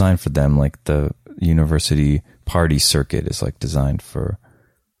designed for them, like the university party circuit is like designed for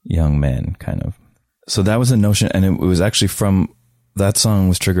young men, kind of. So that was a notion, and it was actually from that song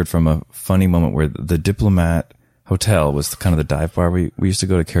was triggered from a funny moment where the Diplomat Hotel was kind of the dive bar we used to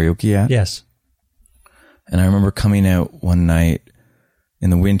go to karaoke at. Yes. And I remember coming out one night in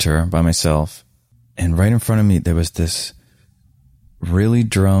the winter by myself, and right in front of me there was this really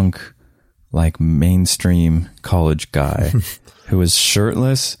drunk, like mainstream college guy who was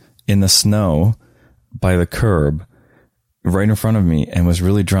shirtless in the snow by the curb right in front of me, and was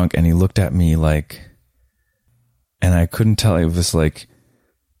really drunk, and he looked at me like, and I couldn't tell it was like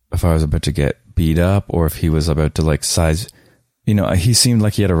if I was about to get beat up or if he was about to like size, you know, he seemed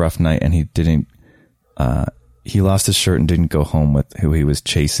like he had a rough night, and he didn't, he lost his shirt and didn't go home with who he was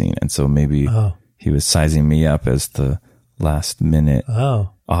chasing, and so maybe he was sizing me up as the last minute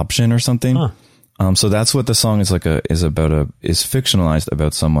option or something. So that's what the song is like is fictionalized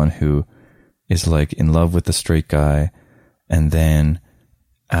about someone who is like in love with the straight guy, and then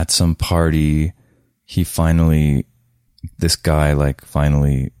at some party this guy like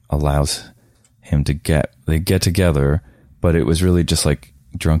finally allows him to get together, but it was really just like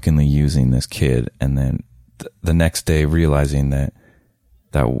drunkenly using this kid, and then the next day realizing that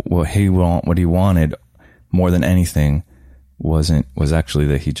what he wanted more than anything was actually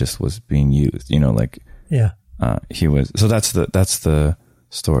that he just was being used, you know, like he was. So that's the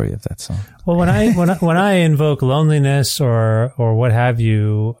story of that song. Well, when I invoke loneliness or what have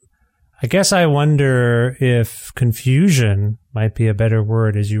you, I guess I wonder if confusion might be a better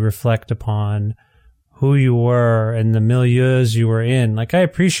word as you reflect upon who you were and the milieus you were in. Like, I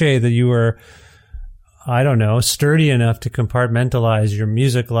appreciate that you were, I don't know, sturdy enough to compartmentalize your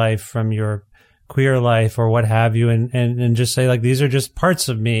music life from your queer life or what have you, and just say, like, these are just parts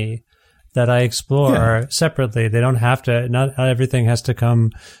of me that I explore separately. They don't have to, not everything has to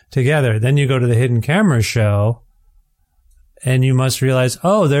come together. Then you go to the hidden camera show and you must realize,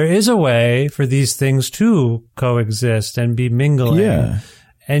 oh, there is a way for these things to coexist and be mingling. Yeah.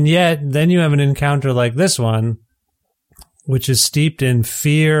 And yet then you have an encounter like this one, which is steeped in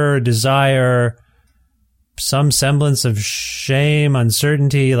fear, desire, some semblance of shame,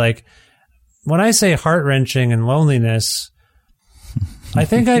 uncertainty. Like, when I say heart-wrenching and loneliness, I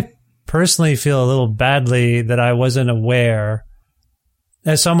think I personally feel a little badly that I wasn't aware,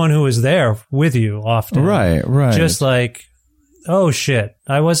 as someone who was there with you often. Right. Just like, oh shit,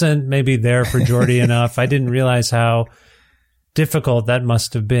 I wasn't maybe there for Geordie enough. I didn't realize how difficult that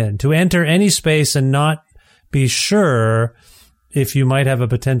must have been to enter any space and not be sure if you might have a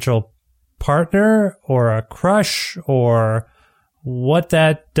potential partner or a crush or what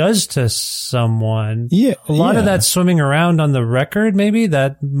that does to someone. Yeah. A lot of that swimming around on the record, maybe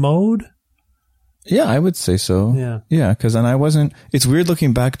that mode. Yeah, I would say so. Yeah. Yeah. It's weird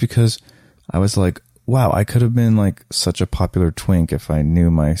looking back because I was like, wow, I could have been like such a popular twink if I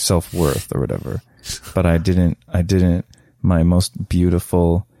knew my self-worth or whatever. But I didn't. My most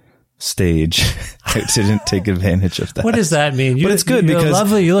beautiful stage, I didn't take advantage of that. What does that mean? But it's good because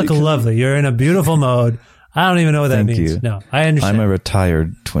lovely. You look lovely. You're in a beautiful mode. I don't even know what that Thank means. you. No, I understand. I'm a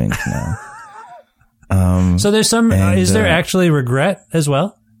retired twink now. So there's some. Is there actually regret as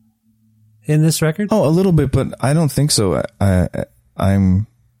well in this record? Oh, a little bit, but I don't think so. I'm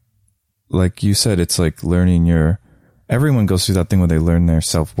like you said. It's like learning everyone goes through that thing where they learn their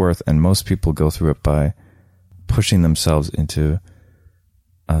self-worth, and most people go through it by pushing themselves into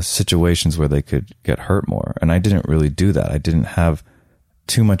situations where they could get hurt more. And I didn't really do that. I didn't have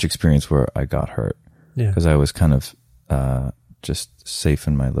too much experience where I got hurt because I was kind of just safe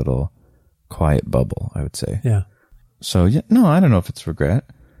in my little quiet bubble, I would say. Yeah. So, yeah, no, I don't know if it's regret,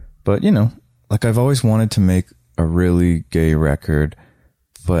 but like I've always wanted to make a really gay record,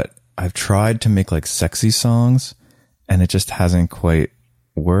 but I've tried to make like sexy songs and it just hasn't quite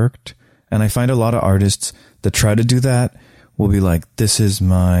worked. And I find a lot of artists that try to do that will be like, this is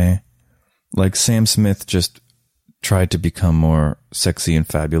like Sam Smith just tried to become more sexy and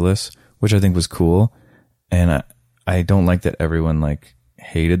fabulous, which I think was cool. And I don't like that everyone like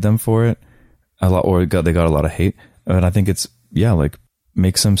hated them for it a lot, or they got a lot of hate. But I think it's, like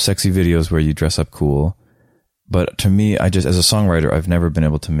make some sexy videos where you dress up cool. But to me, as a songwriter, I've never been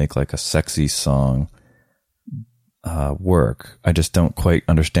able to make like a sexy song work. I just don't quite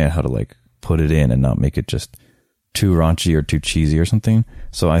understand how to like put it in and not make it just too raunchy or too cheesy or something.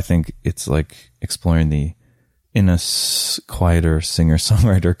 So I think it's like exploring in a quieter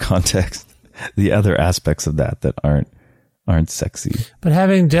singer-songwriter context, the other aspects of that aren't sexy. But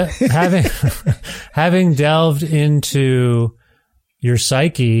having delved into your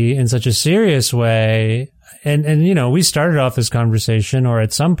psyche in such a serious way, and we started off this conversation, or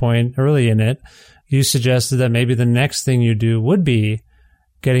at some point early in it, you suggested that maybe the next thing you do would be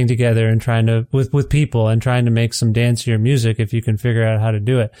getting together and trying to, with people and trying to make some dancier music if you can figure out how to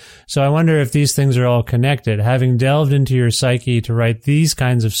do it. So I wonder if these things are all connected. Having delved into your psyche to write these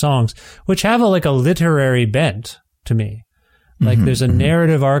kinds of songs, which have a literary bent to me. Like there's a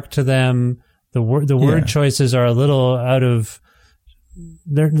narrative arc to them. The word choices are a little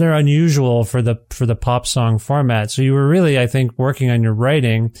they're unusual for the pop song format. So you were really, I think, working on your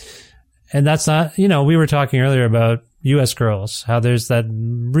writing. And that's not, we were talking earlier about U.S. Girls, how there's that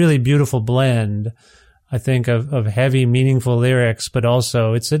really beautiful blend, I think, of heavy, meaningful lyrics, but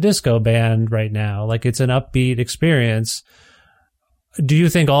also it's a disco band right now. Like it's an upbeat experience. Do you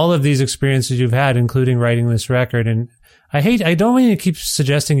think all of these experiences you've had, including writing this record, and I don't want you to keep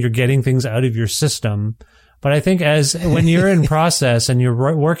suggesting you're getting things out of your system, but I think when you're in process and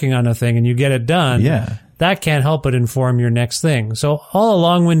you're working on a thing and you get it done, that can't help but inform your next thing. So all a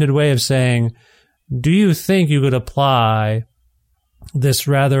long-winded way of saying, do you think you could apply this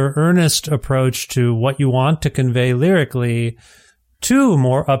rather earnest approach to what you want to convey lyrically to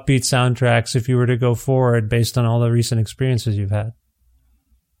more upbeat soundtracks if you were to go forward based on all the recent experiences you've had?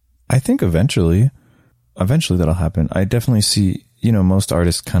 I think eventually that'll happen. I definitely see, most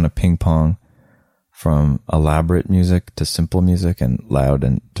artists kind of ping pong from elaborate music to simple music and loud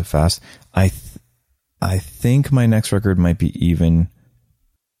and to fast. I think my next record might be even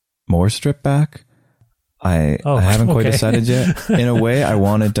more stripped back. I haven't quite decided yet. In a way, I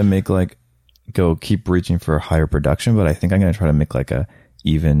wanted to make keep reaching for higher production, but I think I'm going to try to make like a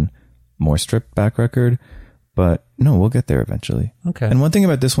even more stripped back record. But no, we'll get there eventually. Okay. And one thing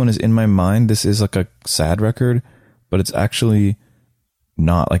about this one is, in my mind, this is like a sad record, but it's actually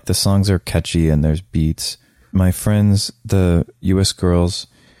not. Like the songs are catchy and there's beats. My friends, the U.S. Girls,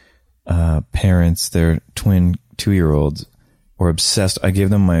 parents, their twin 2-year-olds were obsessed. I gave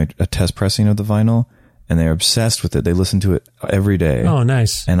them a test pressing of the vinyl, and they're obsessed with it. They listen to it every day. Oh,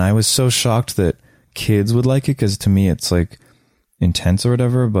 nice. And I was so shocked that kids would like it, because to me it's like intense or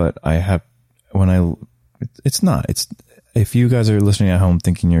whatever, but it's not. If you guys are listening at home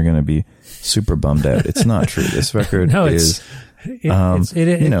thinking you're going to be super bummed out, it's not true. This record it's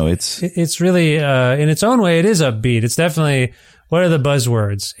really, in its own way, it is upbeat. It's definitely what are the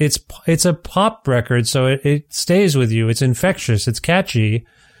buzzwords? It's a pop record, so it stays with you. It's infectious. It's catchy.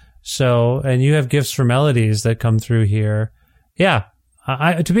 So, and you have gifts for melodies that come through here. Yeah.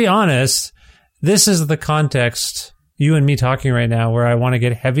 To be honest, this is the context, you and me talking right now, where I want to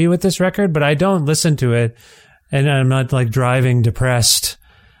get heavy with this record, but I don't listen to it and I'm not like driving depressed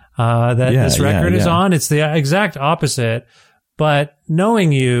this record is on. It's the exact opposite. But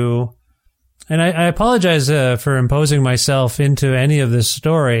knowing you, and I apologize for imposing myself into any of this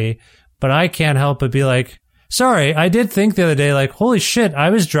story, but I can't help but be like, sorry, I did think the other day, like, holy shit,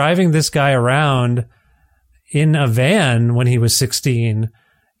 I was driving this guy around in a van when he was 16.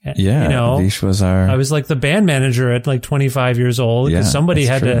 Yeah, you know, Vish was I was like the band manager at like 25 years old because somebody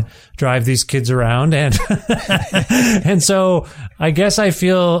had to drive these kids around. And, and so I guess I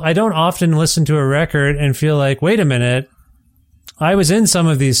don't often listen to a record and feel like, wait a minute, I was in some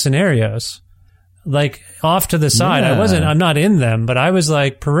of these scenarios, like off to the side. I'm not in them, but I was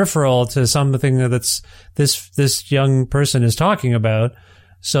like peripheral to something that's this young person is talking about.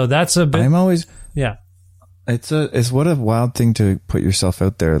 So that's a bit, It's what a wild thing to put yourself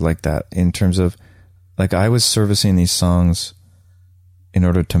out there like that, in terms of, like, I was servicing these songs in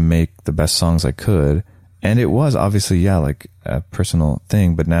order to make the best songs I could. And it was obviously, like a personal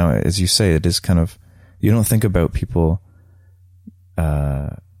thing. But now, as you say, it is kind of, you don't think about people,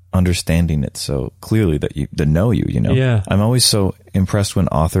 understanding it so clearly that know you know? Yeah. I'm always so impressed when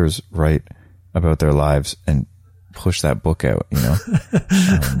authors write about their lives and push that book out, you know?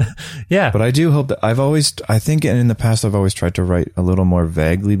 But I do hope that I think in the past, I've always tried to write a little more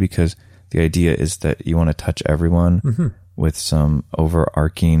vaguely, because the idea is that you want to touch everyone with some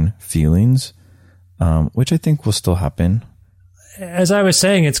overarching feelings, which I think will still happen. As I was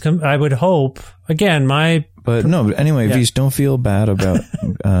saying, I would hope, again, But anyway, Vish, don't feel bad about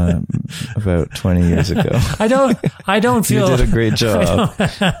 20 years ago. I don't feel you did a great job.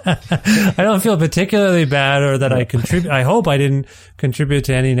 I don't feel particularly bad, or that I contribute. I hope I didn't contribute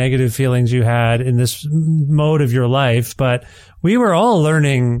to any negative feelings you had in this mode of your life, but we were all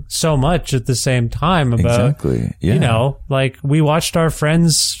learning so much at the same time about, you know, like we watched our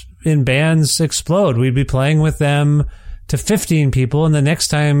friends in bands explode. We'd be playing with them to 15 people, and the next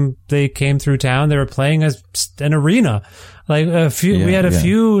time they came through town, they were playing an arena. Like we had a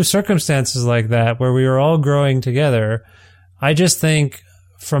few circumstances like that where we were all growing together. I just think,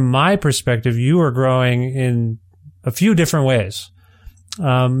 from my perspective, you were growing in a few different ways.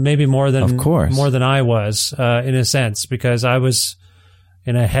 Maybe more than I was, in a sense, because I was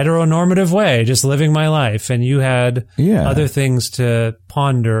in a heteronormative way, just living my life, and you had other things to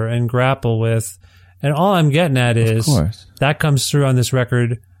ponder and grapple with. And all I'm getting at is that comes through on this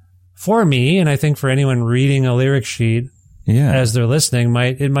record for me, and I think for anyone reading a lyric sheet as they're listening,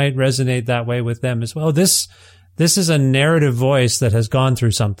 it might resonate that way with them as well. This is a narrative voice that has gone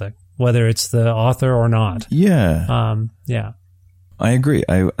through something, whether it's the author or not. Yeah. I agree.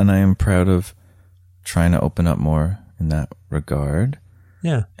 I am proud of trying to open up more in that regard.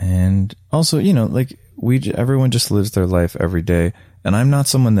 Yeah. And also, you know, like everyone just lives their life every day. And I'm not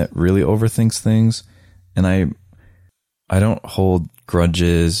someone that really overthinks things, and I don't hold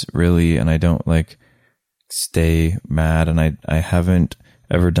grudges really, and I don't like stay mad, and I haven't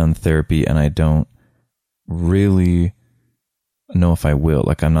ever done therapy, and I don't really know if I will.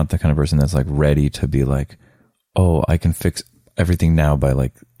 Like, I'm not the kind of person that's like ready to be like, oh, I can fix everything now by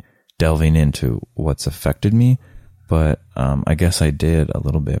like delving into what's affected me. But I guess I did a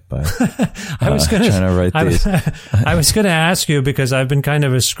little bit by trying to write these. I was going to ask you, because I've been kind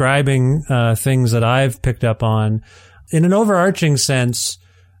of ascribing things that I've picked up on. In an overarching sense,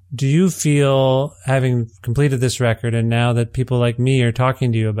 do you feel, having completed this record and now that people like me are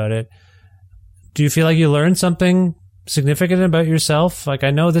talking to you about it, do you feel like you learned something significant about yourself? Like,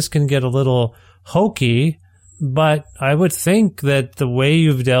 I know this can get a little hokey, but I would think that the way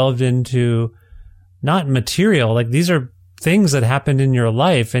you've delved into not material, like these are things that happened in your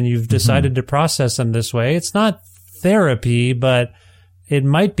life and you've decided to process them this way. It's not therapy, but it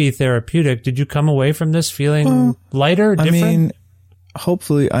might be therapeutic. Did you come away from this feeling lighter, different? I mean,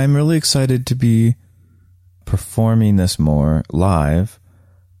 hopefully. I'm really excited to be performing this more live,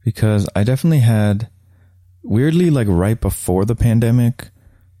 because I definitely had, weirdly, like right before the pandemic,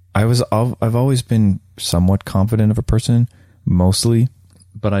 I've always been somewhat confident of a person, mostly,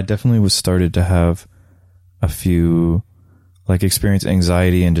 but I definitely started to have a few, like, experience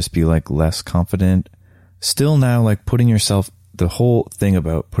anxiety and just be like less confident. Still now, like putting yourself, the whole thing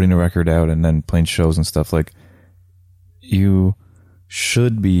about putting a record out and then playing shows and stuff, like you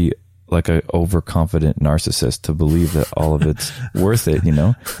should be like a overconfident narcissist to believe that all of it's worth it, you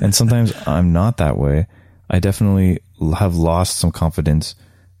know? And sometimes I'm not that way. I definitely have lost some confidence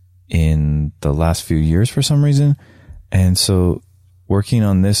in the last few years for some reason. And so working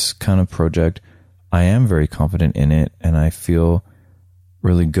on this kind of project, I am very confident in it, and I feel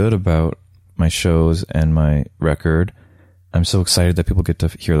really good about my shows and my record. I'm so excited that people get to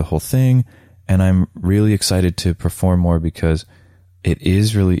hear the whole thing, and I'm really excited to perform more because it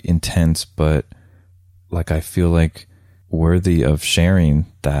is really intense, but like I feel like worthy of sharing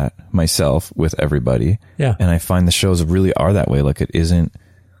that myself with everybody. Yeah. And I find the shows really are that way. Like it isn't,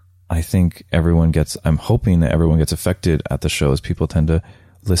 I think I'm hoping that everyone gets affected at the shows. People tend to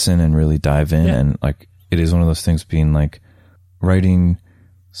listen and really dive in. And like, it is one of those things being like writing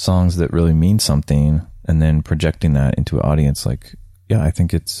songs that really mean something and then projecting that into an audience. Like, yeah, I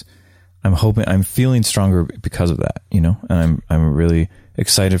think I'm feeling stronger because of that, you know, and I'm really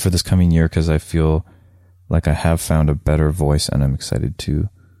excited for this coming year because I feel like I have found a better voice and I'm excited to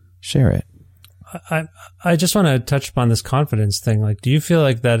share it. I just want to touch upon this confidence thing. Like, do you feel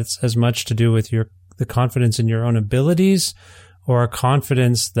like that it's as much to do with the confidence in your own abilities, or a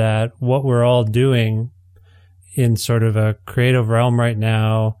confidence that what we're all doing in sort of a creative realm right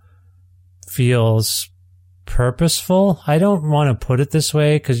now feels purposeful? I don't want to put it this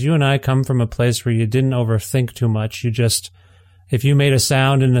way because you and I come from a place where you didn't overthink too much. You just, if you made a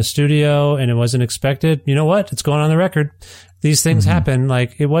sound in a studio and it wasn't expected, you know what? It's going on the record. These things happen.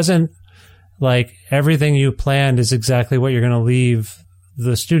 Like, it wasn't like everything you planned is exactly what you're going to leave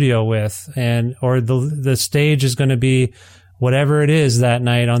the studio with, or the stage is going to be whatever it is that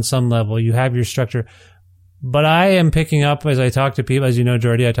night on some level. You have your structure. But I am picking up as I talk to people, as you know,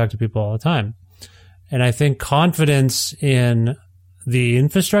 Geordie, I talk to people all the time. And I think confidence in the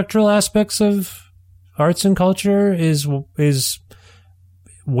infrastructural aspects of arts and culture is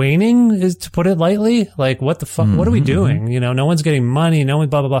waning, is to put it lightly. Like, what the fuck, what are we doing? You know, no one's getting money, no one,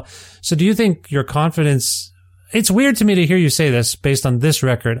 blah, blah, blah. So do you think your confidence, it's weird to me to hear you say this based on this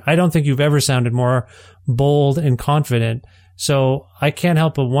record. I don't think you've ever sounded more bold and confident. So I can't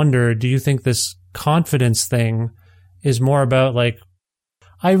help but wonder, do you think this confidence thing is more about like,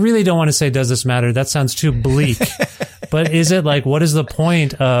 I really don't want to say, does this matter? That sounds too bleak. But is it like, what is the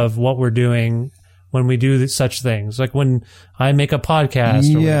point of what we're doing when we do such things? Like when I make a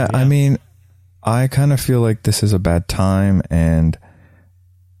podcast. Yeah, I mean, I kind of feel like this is a bad time, and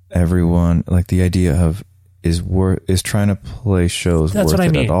everyone, like the idea of is trying to play shows That's worth what I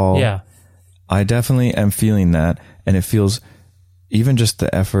it mean. at all. Yeah. I definitely am feeling that, and it feels even just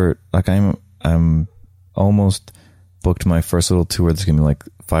the effort. Like I'm almost booked my first little tour. That's gonna be like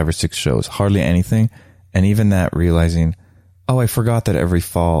 5 or 6 shows, hardly anything, and even that, realizing, oh, I forgot that every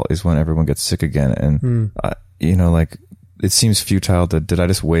fall is when everyone gets sick again, and you know, like it seems futile. Did I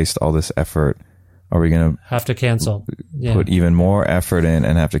just waste all this effort? Are we gonna have to cancel? Put even more effort in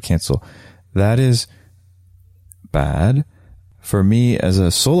and have to cancel? That is bad. For me as a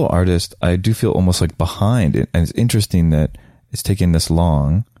solo artist, I do feel almost like behind it, and it's interesting that it's taken this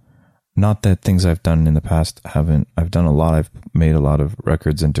long. Not that things I've done in the past haven't. I've done a lot. I've made a lot of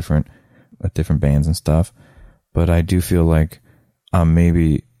records in different bands and stuff, but I do feel like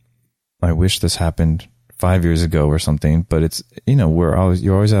maybe I wish this happened 5 years ago or something. But it's, you know,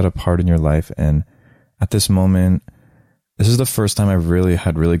 you're always at a part in your life, and at this moment, this is the first time I've really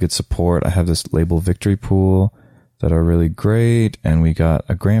had really good support. I have this label Victory Pool that are really great, and we got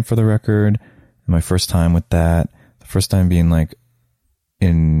a grant for the record. My first time with that, the first time being like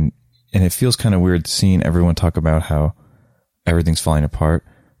and it feels kind of weird seeing everyone talk about how everything's falling apart,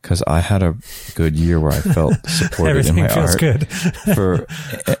 because I had a good year where I felt supported in my feels art. Good.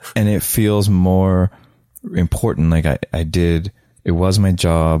 And it feels more important. Like it was my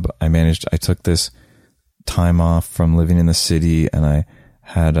job. I took this time off from living in the city, and I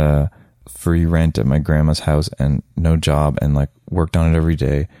had a free rent at my grandma's house and no job, and like worked on it every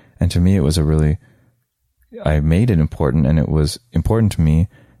day. And to me, it was I made it important, and it was important to me.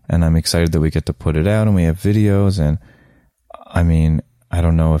 And I'm excited that we get to put it out, and we have videos. And I mean, I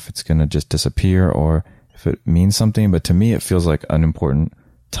don't know if it's going to just disappear or if it means something, but to me, it feels like an important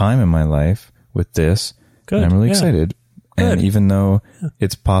time in my life with this. Good. And I'm really excited. Good. And even though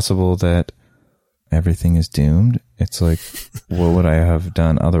it's possible that everything is doomed, it's like, what would I have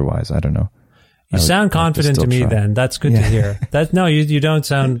done otherwise? I don't know. You sound confident to me then. That's good to hear. No, you don't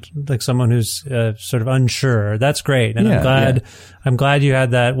sound like someone who's sort of unsure. That's great. And I'm glad you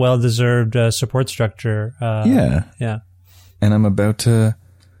had that well-deserved support structure. Yeah. And I'm about to,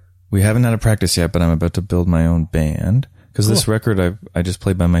 we haven't had a practice yet, but I'm about to build my own band. Because this record I just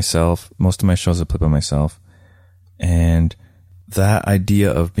played by myself. Most of my shows I play by myself. And that idea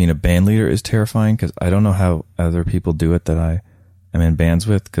of being a band leader is terrifying, because I don't know how other people do it that I am in bands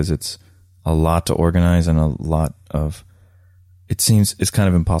with, because it's a lot to organize and a lot of, it seems it's kind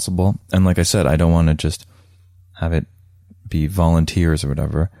of impossible. And like I said, I don't want to just have it be volunteers or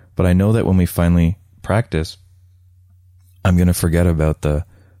whatever, but I know that when we finally practice, I'm going to forget about the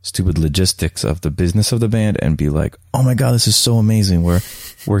stupid logistics of the business of the band and be like, oh my God, this is so amazing. We're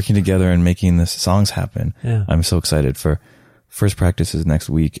working together and making this songs happen. Yeah. I'm so excited for first practice is next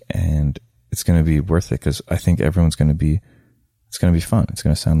week, and it's going to be worth it because I think everyone's going to be, it's going to be fun. It's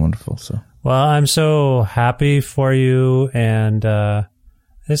going to sound wonderful. So, well, I'm so happy for you, and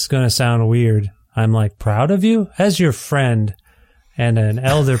this is going to sound weird. I'm like proud of you as your friend and an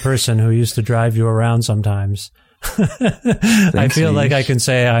elder person who used to drive you around sometimes. I feel like I can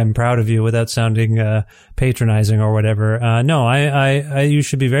say I'm proud of you without sounding patronizing or whatever. No, I you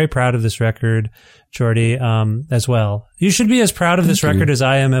should be very proud of this record, Geordie, as well. You should be as proud of this record as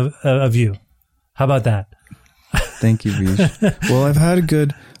I am of you. How about that? Thank you, Vish. Well, I've had a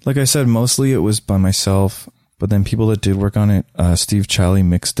good, like I said, mostly it was by myself, but then people that did work on it, Steve Challey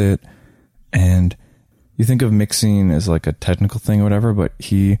mixed it, and you think of mixing as like a technical thing or whatever, but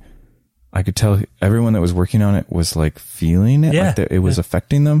I could tell everyone that was working on it was like feeling it, like that it was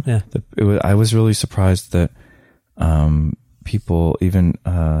affecting them. Yeah. I was really surprised that people, even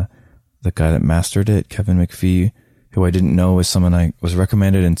the guy that mastered it, Kevin McPhee, who I didn't know was someone I was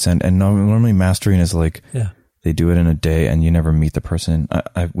recommended and sent. And normally mastering is like they do it in a day and you never meet the person.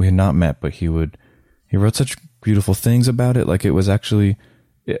 We had not met, but he wrote such beautiful things about it. Like it was actually,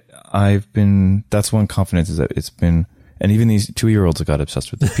 that's one confidence is that it's been. And even these 2-year-olds that got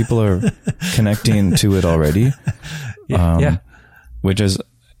obsessed with it. People are connecting to it already. Which is,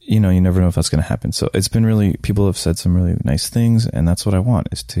 you never know if that's going to happen. So it's been really, people have said some really nice things, and that's what I want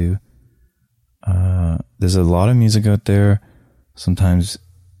is to, there's a lot of music out there. Sometimes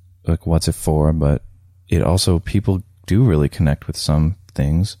like, what's it for? But it also, people do really connect with some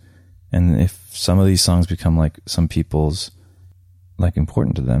things. And if some of these songs become like some people's, like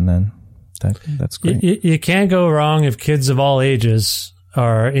important to them, then that's great. You can't go wrong if kids of all ages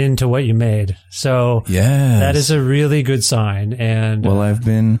are into what you made. So that is a really good sign. And well, I've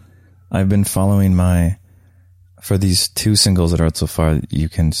been following for these 2 singles that are out so far, you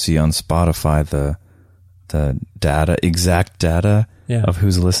can see on Spotify the exact data of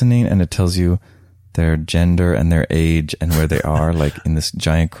who's listening, and it tells you their gender and their age and where they are like in this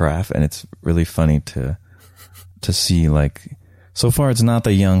giant graph. And it's really funny to see, like, so far, it's not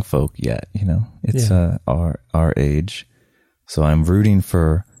the young folk yet, It's our age. So I'm rooting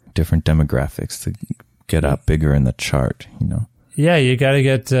for different demographics to get up bigger in the chart, Yeah, you got to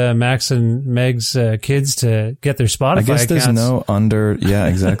get Max and Meg's kids to get their Spotify I guess there's accounts.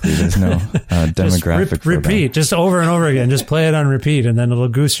 Exactly. There's no demographic. Just repeat, just over and over again. Just play it on repeat, and then it'll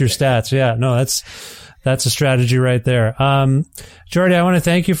goose your stats. Yeah, no, that's a strategy right there. Geordie, I want to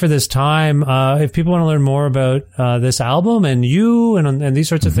thank you for this time. If people want to learn more about this album and you and these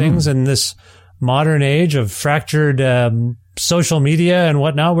sorts of things in this modern age of fractured social media and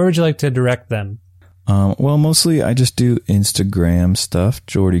whatnot, where would you like to direct them? Well, mostly I just do Instagram stuff,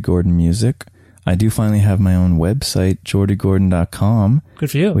 Geordie Gordon Music. I do finally have my own website, geordiegordon.com.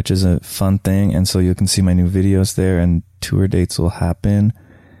 Good for you. Which is a fun thing. And so you can see my new videos there, and tour dates will happen.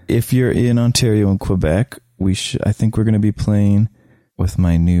 If you're in Ontario and Quebec, I think we're going to be playing with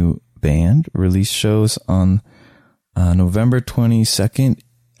my new band, release shows on November 22nd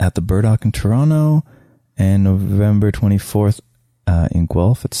at the Burdock in Toronto, and November 24th in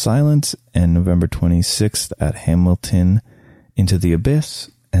Guelph at Silence, and November 26th at Hamilton Into the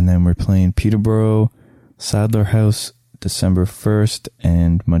Abyss. And then we're playing Peterborough, Sadler House, December 1st,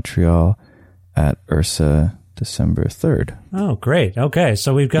 and Montreal at Ursa, December 3rd. Oh, great. Okay.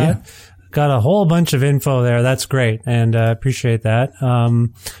 So we've got a whole bunch of info there. That's great. And appreciate that.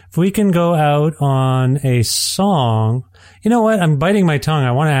 If we can go out on a song, you know what? I'm biting my tongue.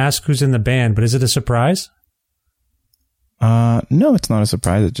 I want to ask who's in the band, but is it a surprise? No, it's not a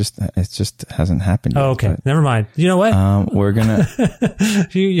surprise. It just hasn't happened yet. Oh, okay. Never mind. You know what? We're gonna,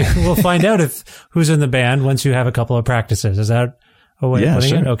 we'll find out who's in the band once you have a couple of practices. Is that a way of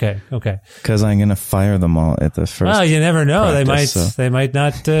putting it? Okay. Because I'm gonna fire them all at the first. Well, you never know. Practice, they might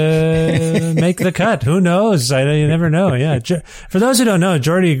not make the cut. Who knows? You never know. Yeah. For those who don't know,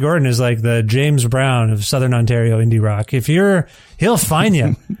 Geordie Gordon is like the James Brown of Southern Ontario indie rock. He'll find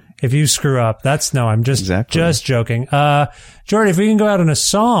you. If you screw up, I'm just joking. Geordie, if we can go out on a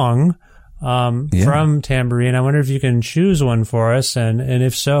song, from Tambourine, I wonder if you can choose one for us. And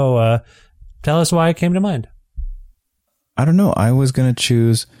if so, tell us why it came to mind. I don't know. I was going to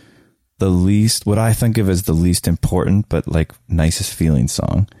choose what I think of as the least important, but like nicest feeling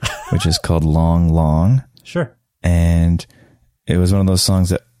song, which is called Long, Long. Sure. And it was one of those songs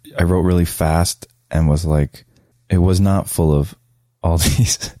that I wrote really fast and was like, it was not full of all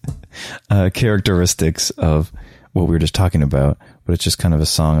these characteristics of what we were just talking about, but it's just kind of a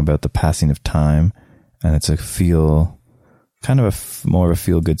song about the passing of time, and it's more of a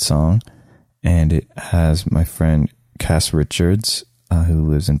feel-good song, and it has my friend Cass Richards, who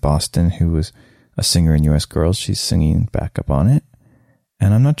lives in Boston, who was a singer in U.S. Girls. She's singing backup on it,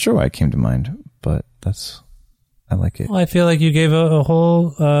 and I'm not sure why it came to mind, but I like it. Well, I feel like you gave a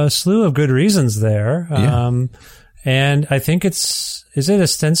whole slew of good reasons there. Yeah. And I think is it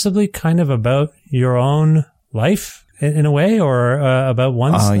ostensibly kind of about your own life in a way, or about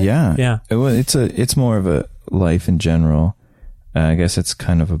one's life? Yeah. Yeah. It's more of a life in general. I guess it's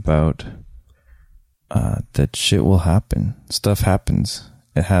kind of about that shit will happen. Stuff happens.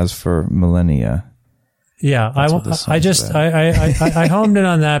 It has for millennia. Yeah, I homed in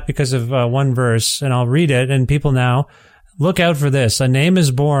on that because of one verse, and I'll read it. And people now, look out for this. A name is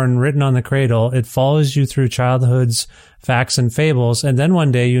born, written on the cradle. It follows you through childhood's facts and fables. And then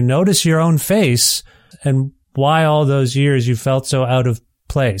one day you notice your own face and why all those years you felt so out of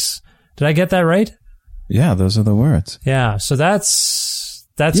place. Did I get that right? Yeah, those are the words. Yeah, so that's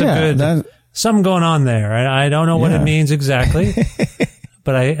a good... something going on there. I don't know what it means exactly.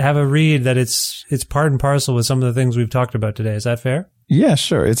 But I have a read that it's part and parcel with some of the things we've talked about today. Is that fair? Yeah,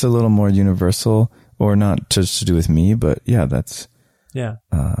 sure. It's a little more universal, or not just to do with me, but yeah, that's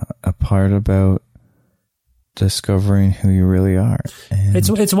a part about discovering who you really are. And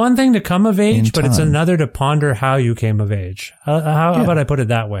it's one thing to come of age, but it's another to ponder how you came of age. How about I put it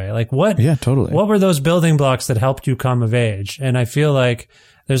that way? Like what? Yeah, totally. What were those building blocks that helped you come of age? And I feel like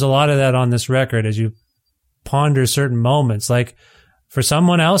there's a lot of that on this record as you ponder certain moments. Like, for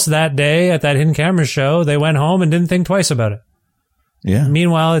someone else that day at that Hidden Camera show, they went home and didn't think twice about it. Yeah.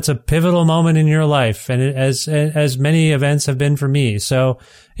 Meanwhile, it's a pivotal moment in your life, and as many events have been for me. So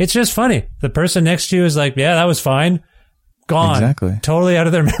it's just funny. The person next to you is like, yeah, that was fine. Gone. Exactly. Totally out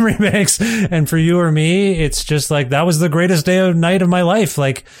of their memory banks. And for you or me, it's just like, that was the greatest night of my life.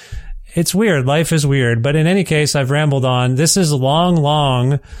 Like, it's weird. Life is weird. But in any case, I've rambled on. This is Long,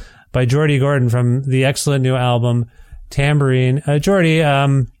 Long by Geordie Gordon from the excellent new album, Tambourine. Geordie,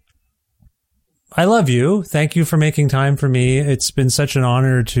 I love you. Thank you for making time for me. It's been such an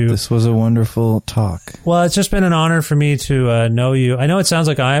honor to... This was a wonderful talk. Well, it's just been an honor for me to know you. I know it sounds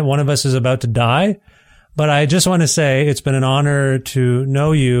like one of us is about to die, but I just want to say it's been an honor to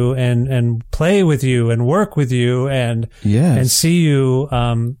know you and play with you and work with you and see you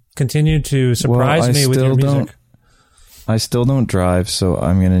continue to surprise me with your music. I still don't drive, so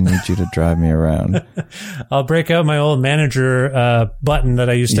I'm going to need you to drive me around. I'll break out my old manager button that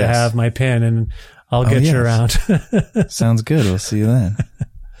I used to have, my pin, and I'll get you around. Sounds good. We'll see you then.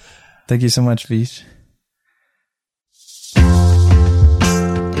 Thank you so much, Vish.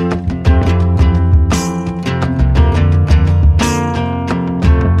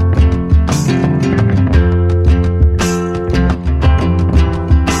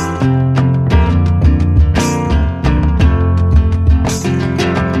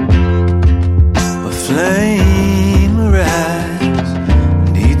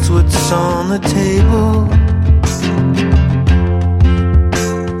 On the table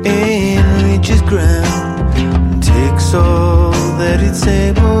and reaches ground and takes all that it's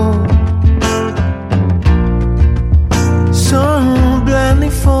able. So blindly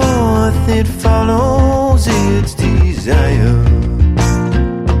forth it follows its desire,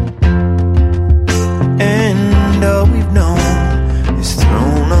 and all we've known is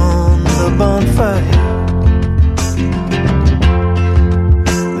thrown on the bonfire.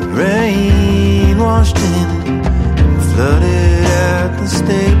 Rain washed in and flooded at the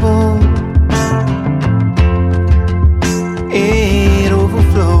stable. It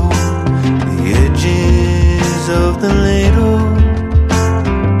overflowed the edges of the ladle.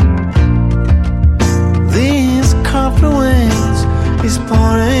 This confluence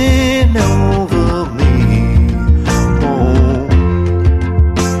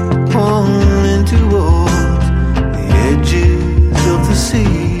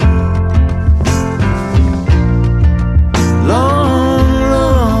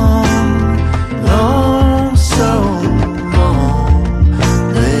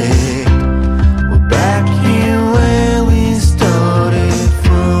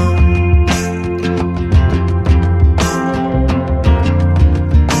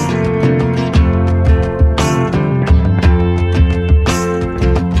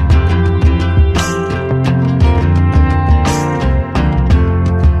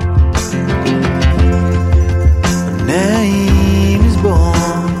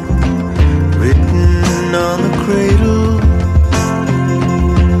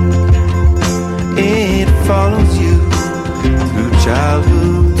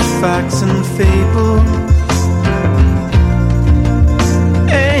facts and fables.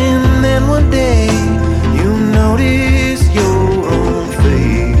 And then one day you notice your own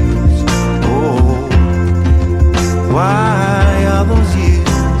face. Oh, why are those years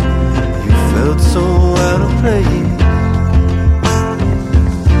you felt so out of place?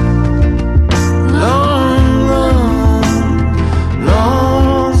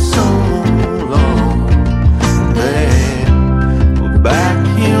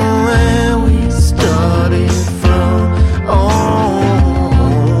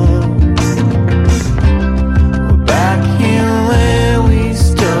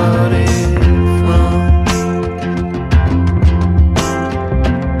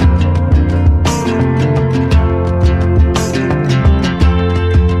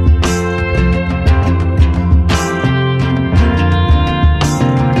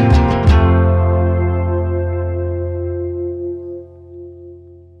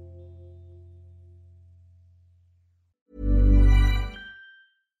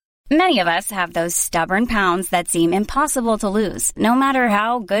 Many of us have those stubborn pounds that seem impossible to lose, no matter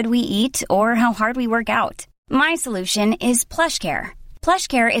how good we eat or how hard we work out. My solution is PlushCare.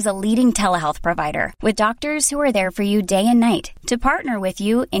 PlushCare is a leading telehealth provider with doctors who are there for you day and night to partner with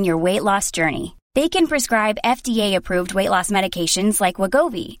you in your weight loss journey. They can prescribe FDA-approved weight loss medications like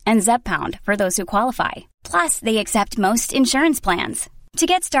Wegovy and Zepbound for those who qualify. Plus, they accept most insurance plans. To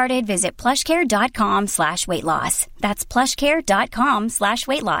get started, visit plushcare.com/weightloss. That's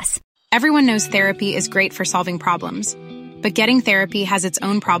plushcare.com/weightloss. Everyone knows therapy is great for solving problems, but getting therapy has its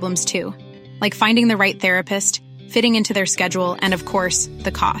own problems too, like finding the right therapist, fitting into their schedule, and of course,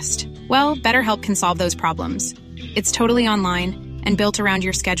 the cost. Well, BetterHelp can solve those problems. It's totally online and built around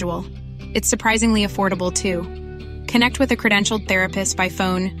your schedule. It's surprisingly affordable too. Connect with a credentialed therapist by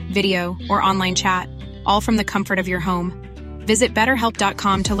phone, video, or online chat, all from the comfort of your home. Visit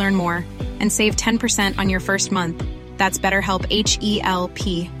BetterHelp.com to learn more and save 10% on your first month. That's BetterHelp,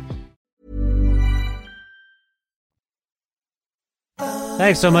 H-E-L-P.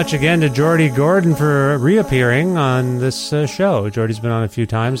 Thanks so much again to Geordie Gordon for reappearing on this show. Geordie's been on a few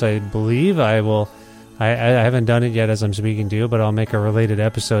times, I believe. I haven't done it yet as I'm speaking to you, but I'll make a related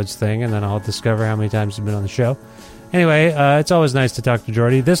episodes thing, and then I'll discover how many times he's been on the show. Anyway, it's always nice to talk to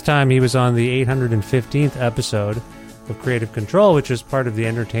Geordie. This time he was on the 815th episode of Creative Control, which is part of the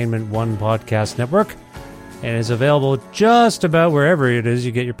Entertainment One podcast network and is available just about wherever it is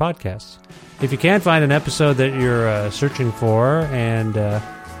you get your podcasts. If you can't find an episode that you're searching for and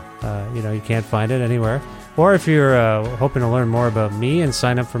you can't find it anywhere, or if you're hoping to learn more about me and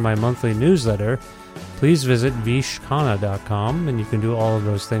sign up for my monthly newsletter, please visit vishkhanna.com, and you can do all of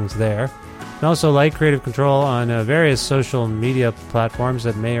those things there. You can also like Creative Control on various social media platforms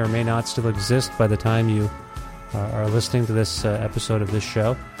that may or may not still exist by the time you are listening to this episode of this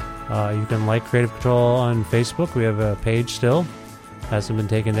show. You can like Creative Control on Facebook. We have a page still. Hasn't been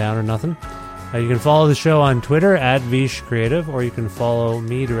taken down or nothing. You can follow the show on Twitter at Vish Creative, or you can follow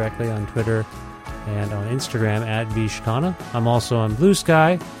me directly on Twitter and on Instagram at Vishkhanna. I'm also on Blue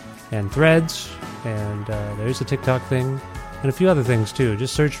Sky and Threads, and there's a TikTok thing and a few other things too.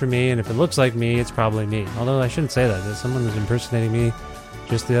 Just search for me, and if it looks like me, it's probably me. Although I shouldn't say that. Someone was impersonating me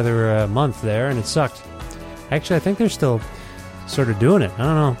just the other month there, and it sucked. Actually, I think they're still sort of doing it. I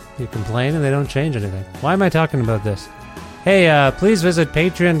don't know. You complain and they don't change anything. Why am I talking about this? Hey, please visit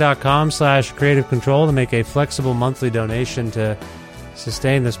patreon.com/creative control to make a flexible monthly donation to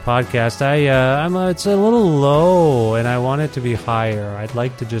sustain this podcast. It's a little low and I want it to be higher. I'd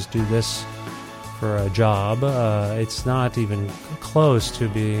like to just do this for a job. It's not even close to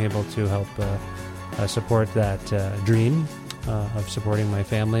being able to help support that dream of supporting my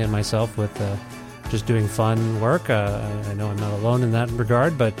family and myself with just doing fun work. I know I'm not alone in that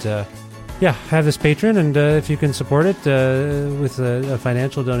regard, but have this Patreon, and if you can support it with a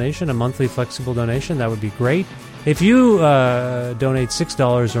financial donation, a monthly flexible donation, that would be great. If you donate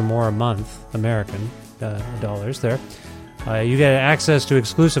 $6 or more a month, American dollars there, you get access to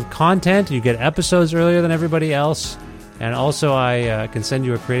exclusive content, you get episodes earlier than everybody else, and also I can send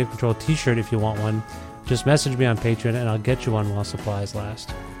you a Creative Control t-shirt if you want one. Just message me on Patreon and I'll get you one while supplies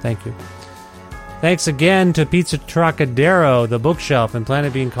last. Thank you. Thanks again to Pizza Trocadero, The Bookshelf, and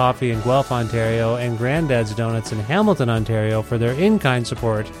Planet Bean Coffee in Guelph, Ontario, and Granddad's Donuts in Hamilton, Ontario for their in-kind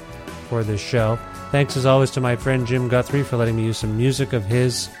support for this show. Thanks as always to my friend Jim Guthrie for letting me use some music of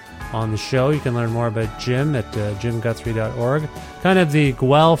his on the show. You can learn more about Jim at jimguthrie.org. Kind of the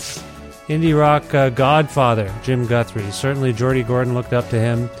Guelph indie rock godfather, Jim Guthrie. Certainly Geordie Gordon looked up to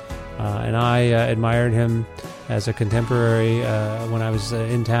him, and I admired him as a contemporary when I was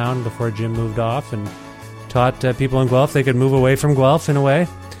in town before Jim moved off, and taught people in Guelph they could move away from Guelph in a way.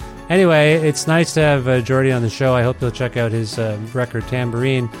 Anyway, it's nice to have Geordie on the show. I hope you'll check out his record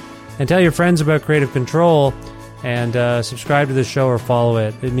Tambourine. And tell your friends about Creative Control. And subscribe to the show or follow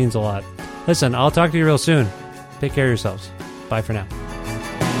it. It means a lot. Listen, I'll talk to you real soon. Take care of yourselves. Bye for now.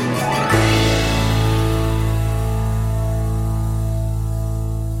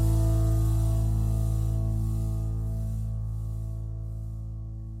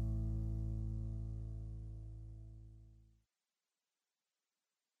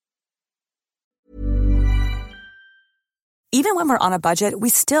 Even when we're on a budget, we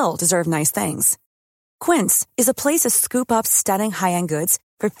still deserve nice things. Quince is a place to scoop up stunning high-end goods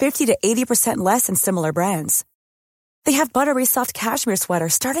for 50 to 80% less than similar brands. They have buttery soft cashmere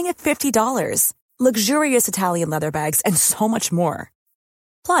sweaters starting at $50, luxurious Italian leather bags, and so much more.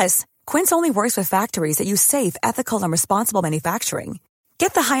 Plus, Quince only works with factories that use safe, ethical, and responsible manufacturing.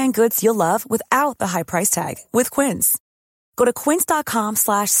 Get the high-end goods you'll love without the high price tag with Quince. Go to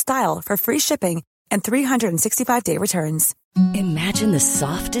quince.com/style for free shipping and 365-day returns. Imagine the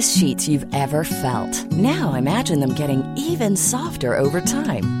softest sheets you've ever felt. Now imagine them getting even softer over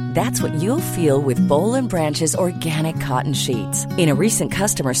time. That's what you'll feel with Boll & Branch's organic cotton sheets. In a recent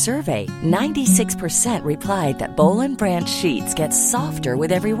customer survey, 96% replied that Boll & Branch sheets get softer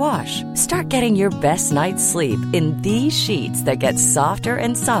with every wash. Start getting your best night's sleep in these sheets that get softer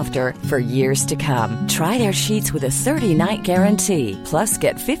and softer for years to come. Try their sheets with a 30-night guarantee. Plus,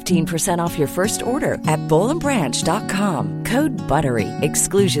 get 15% off your first order at bollandbranch.com. Code BUTTERY.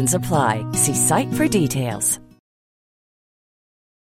 Exclusions apply. See site for details.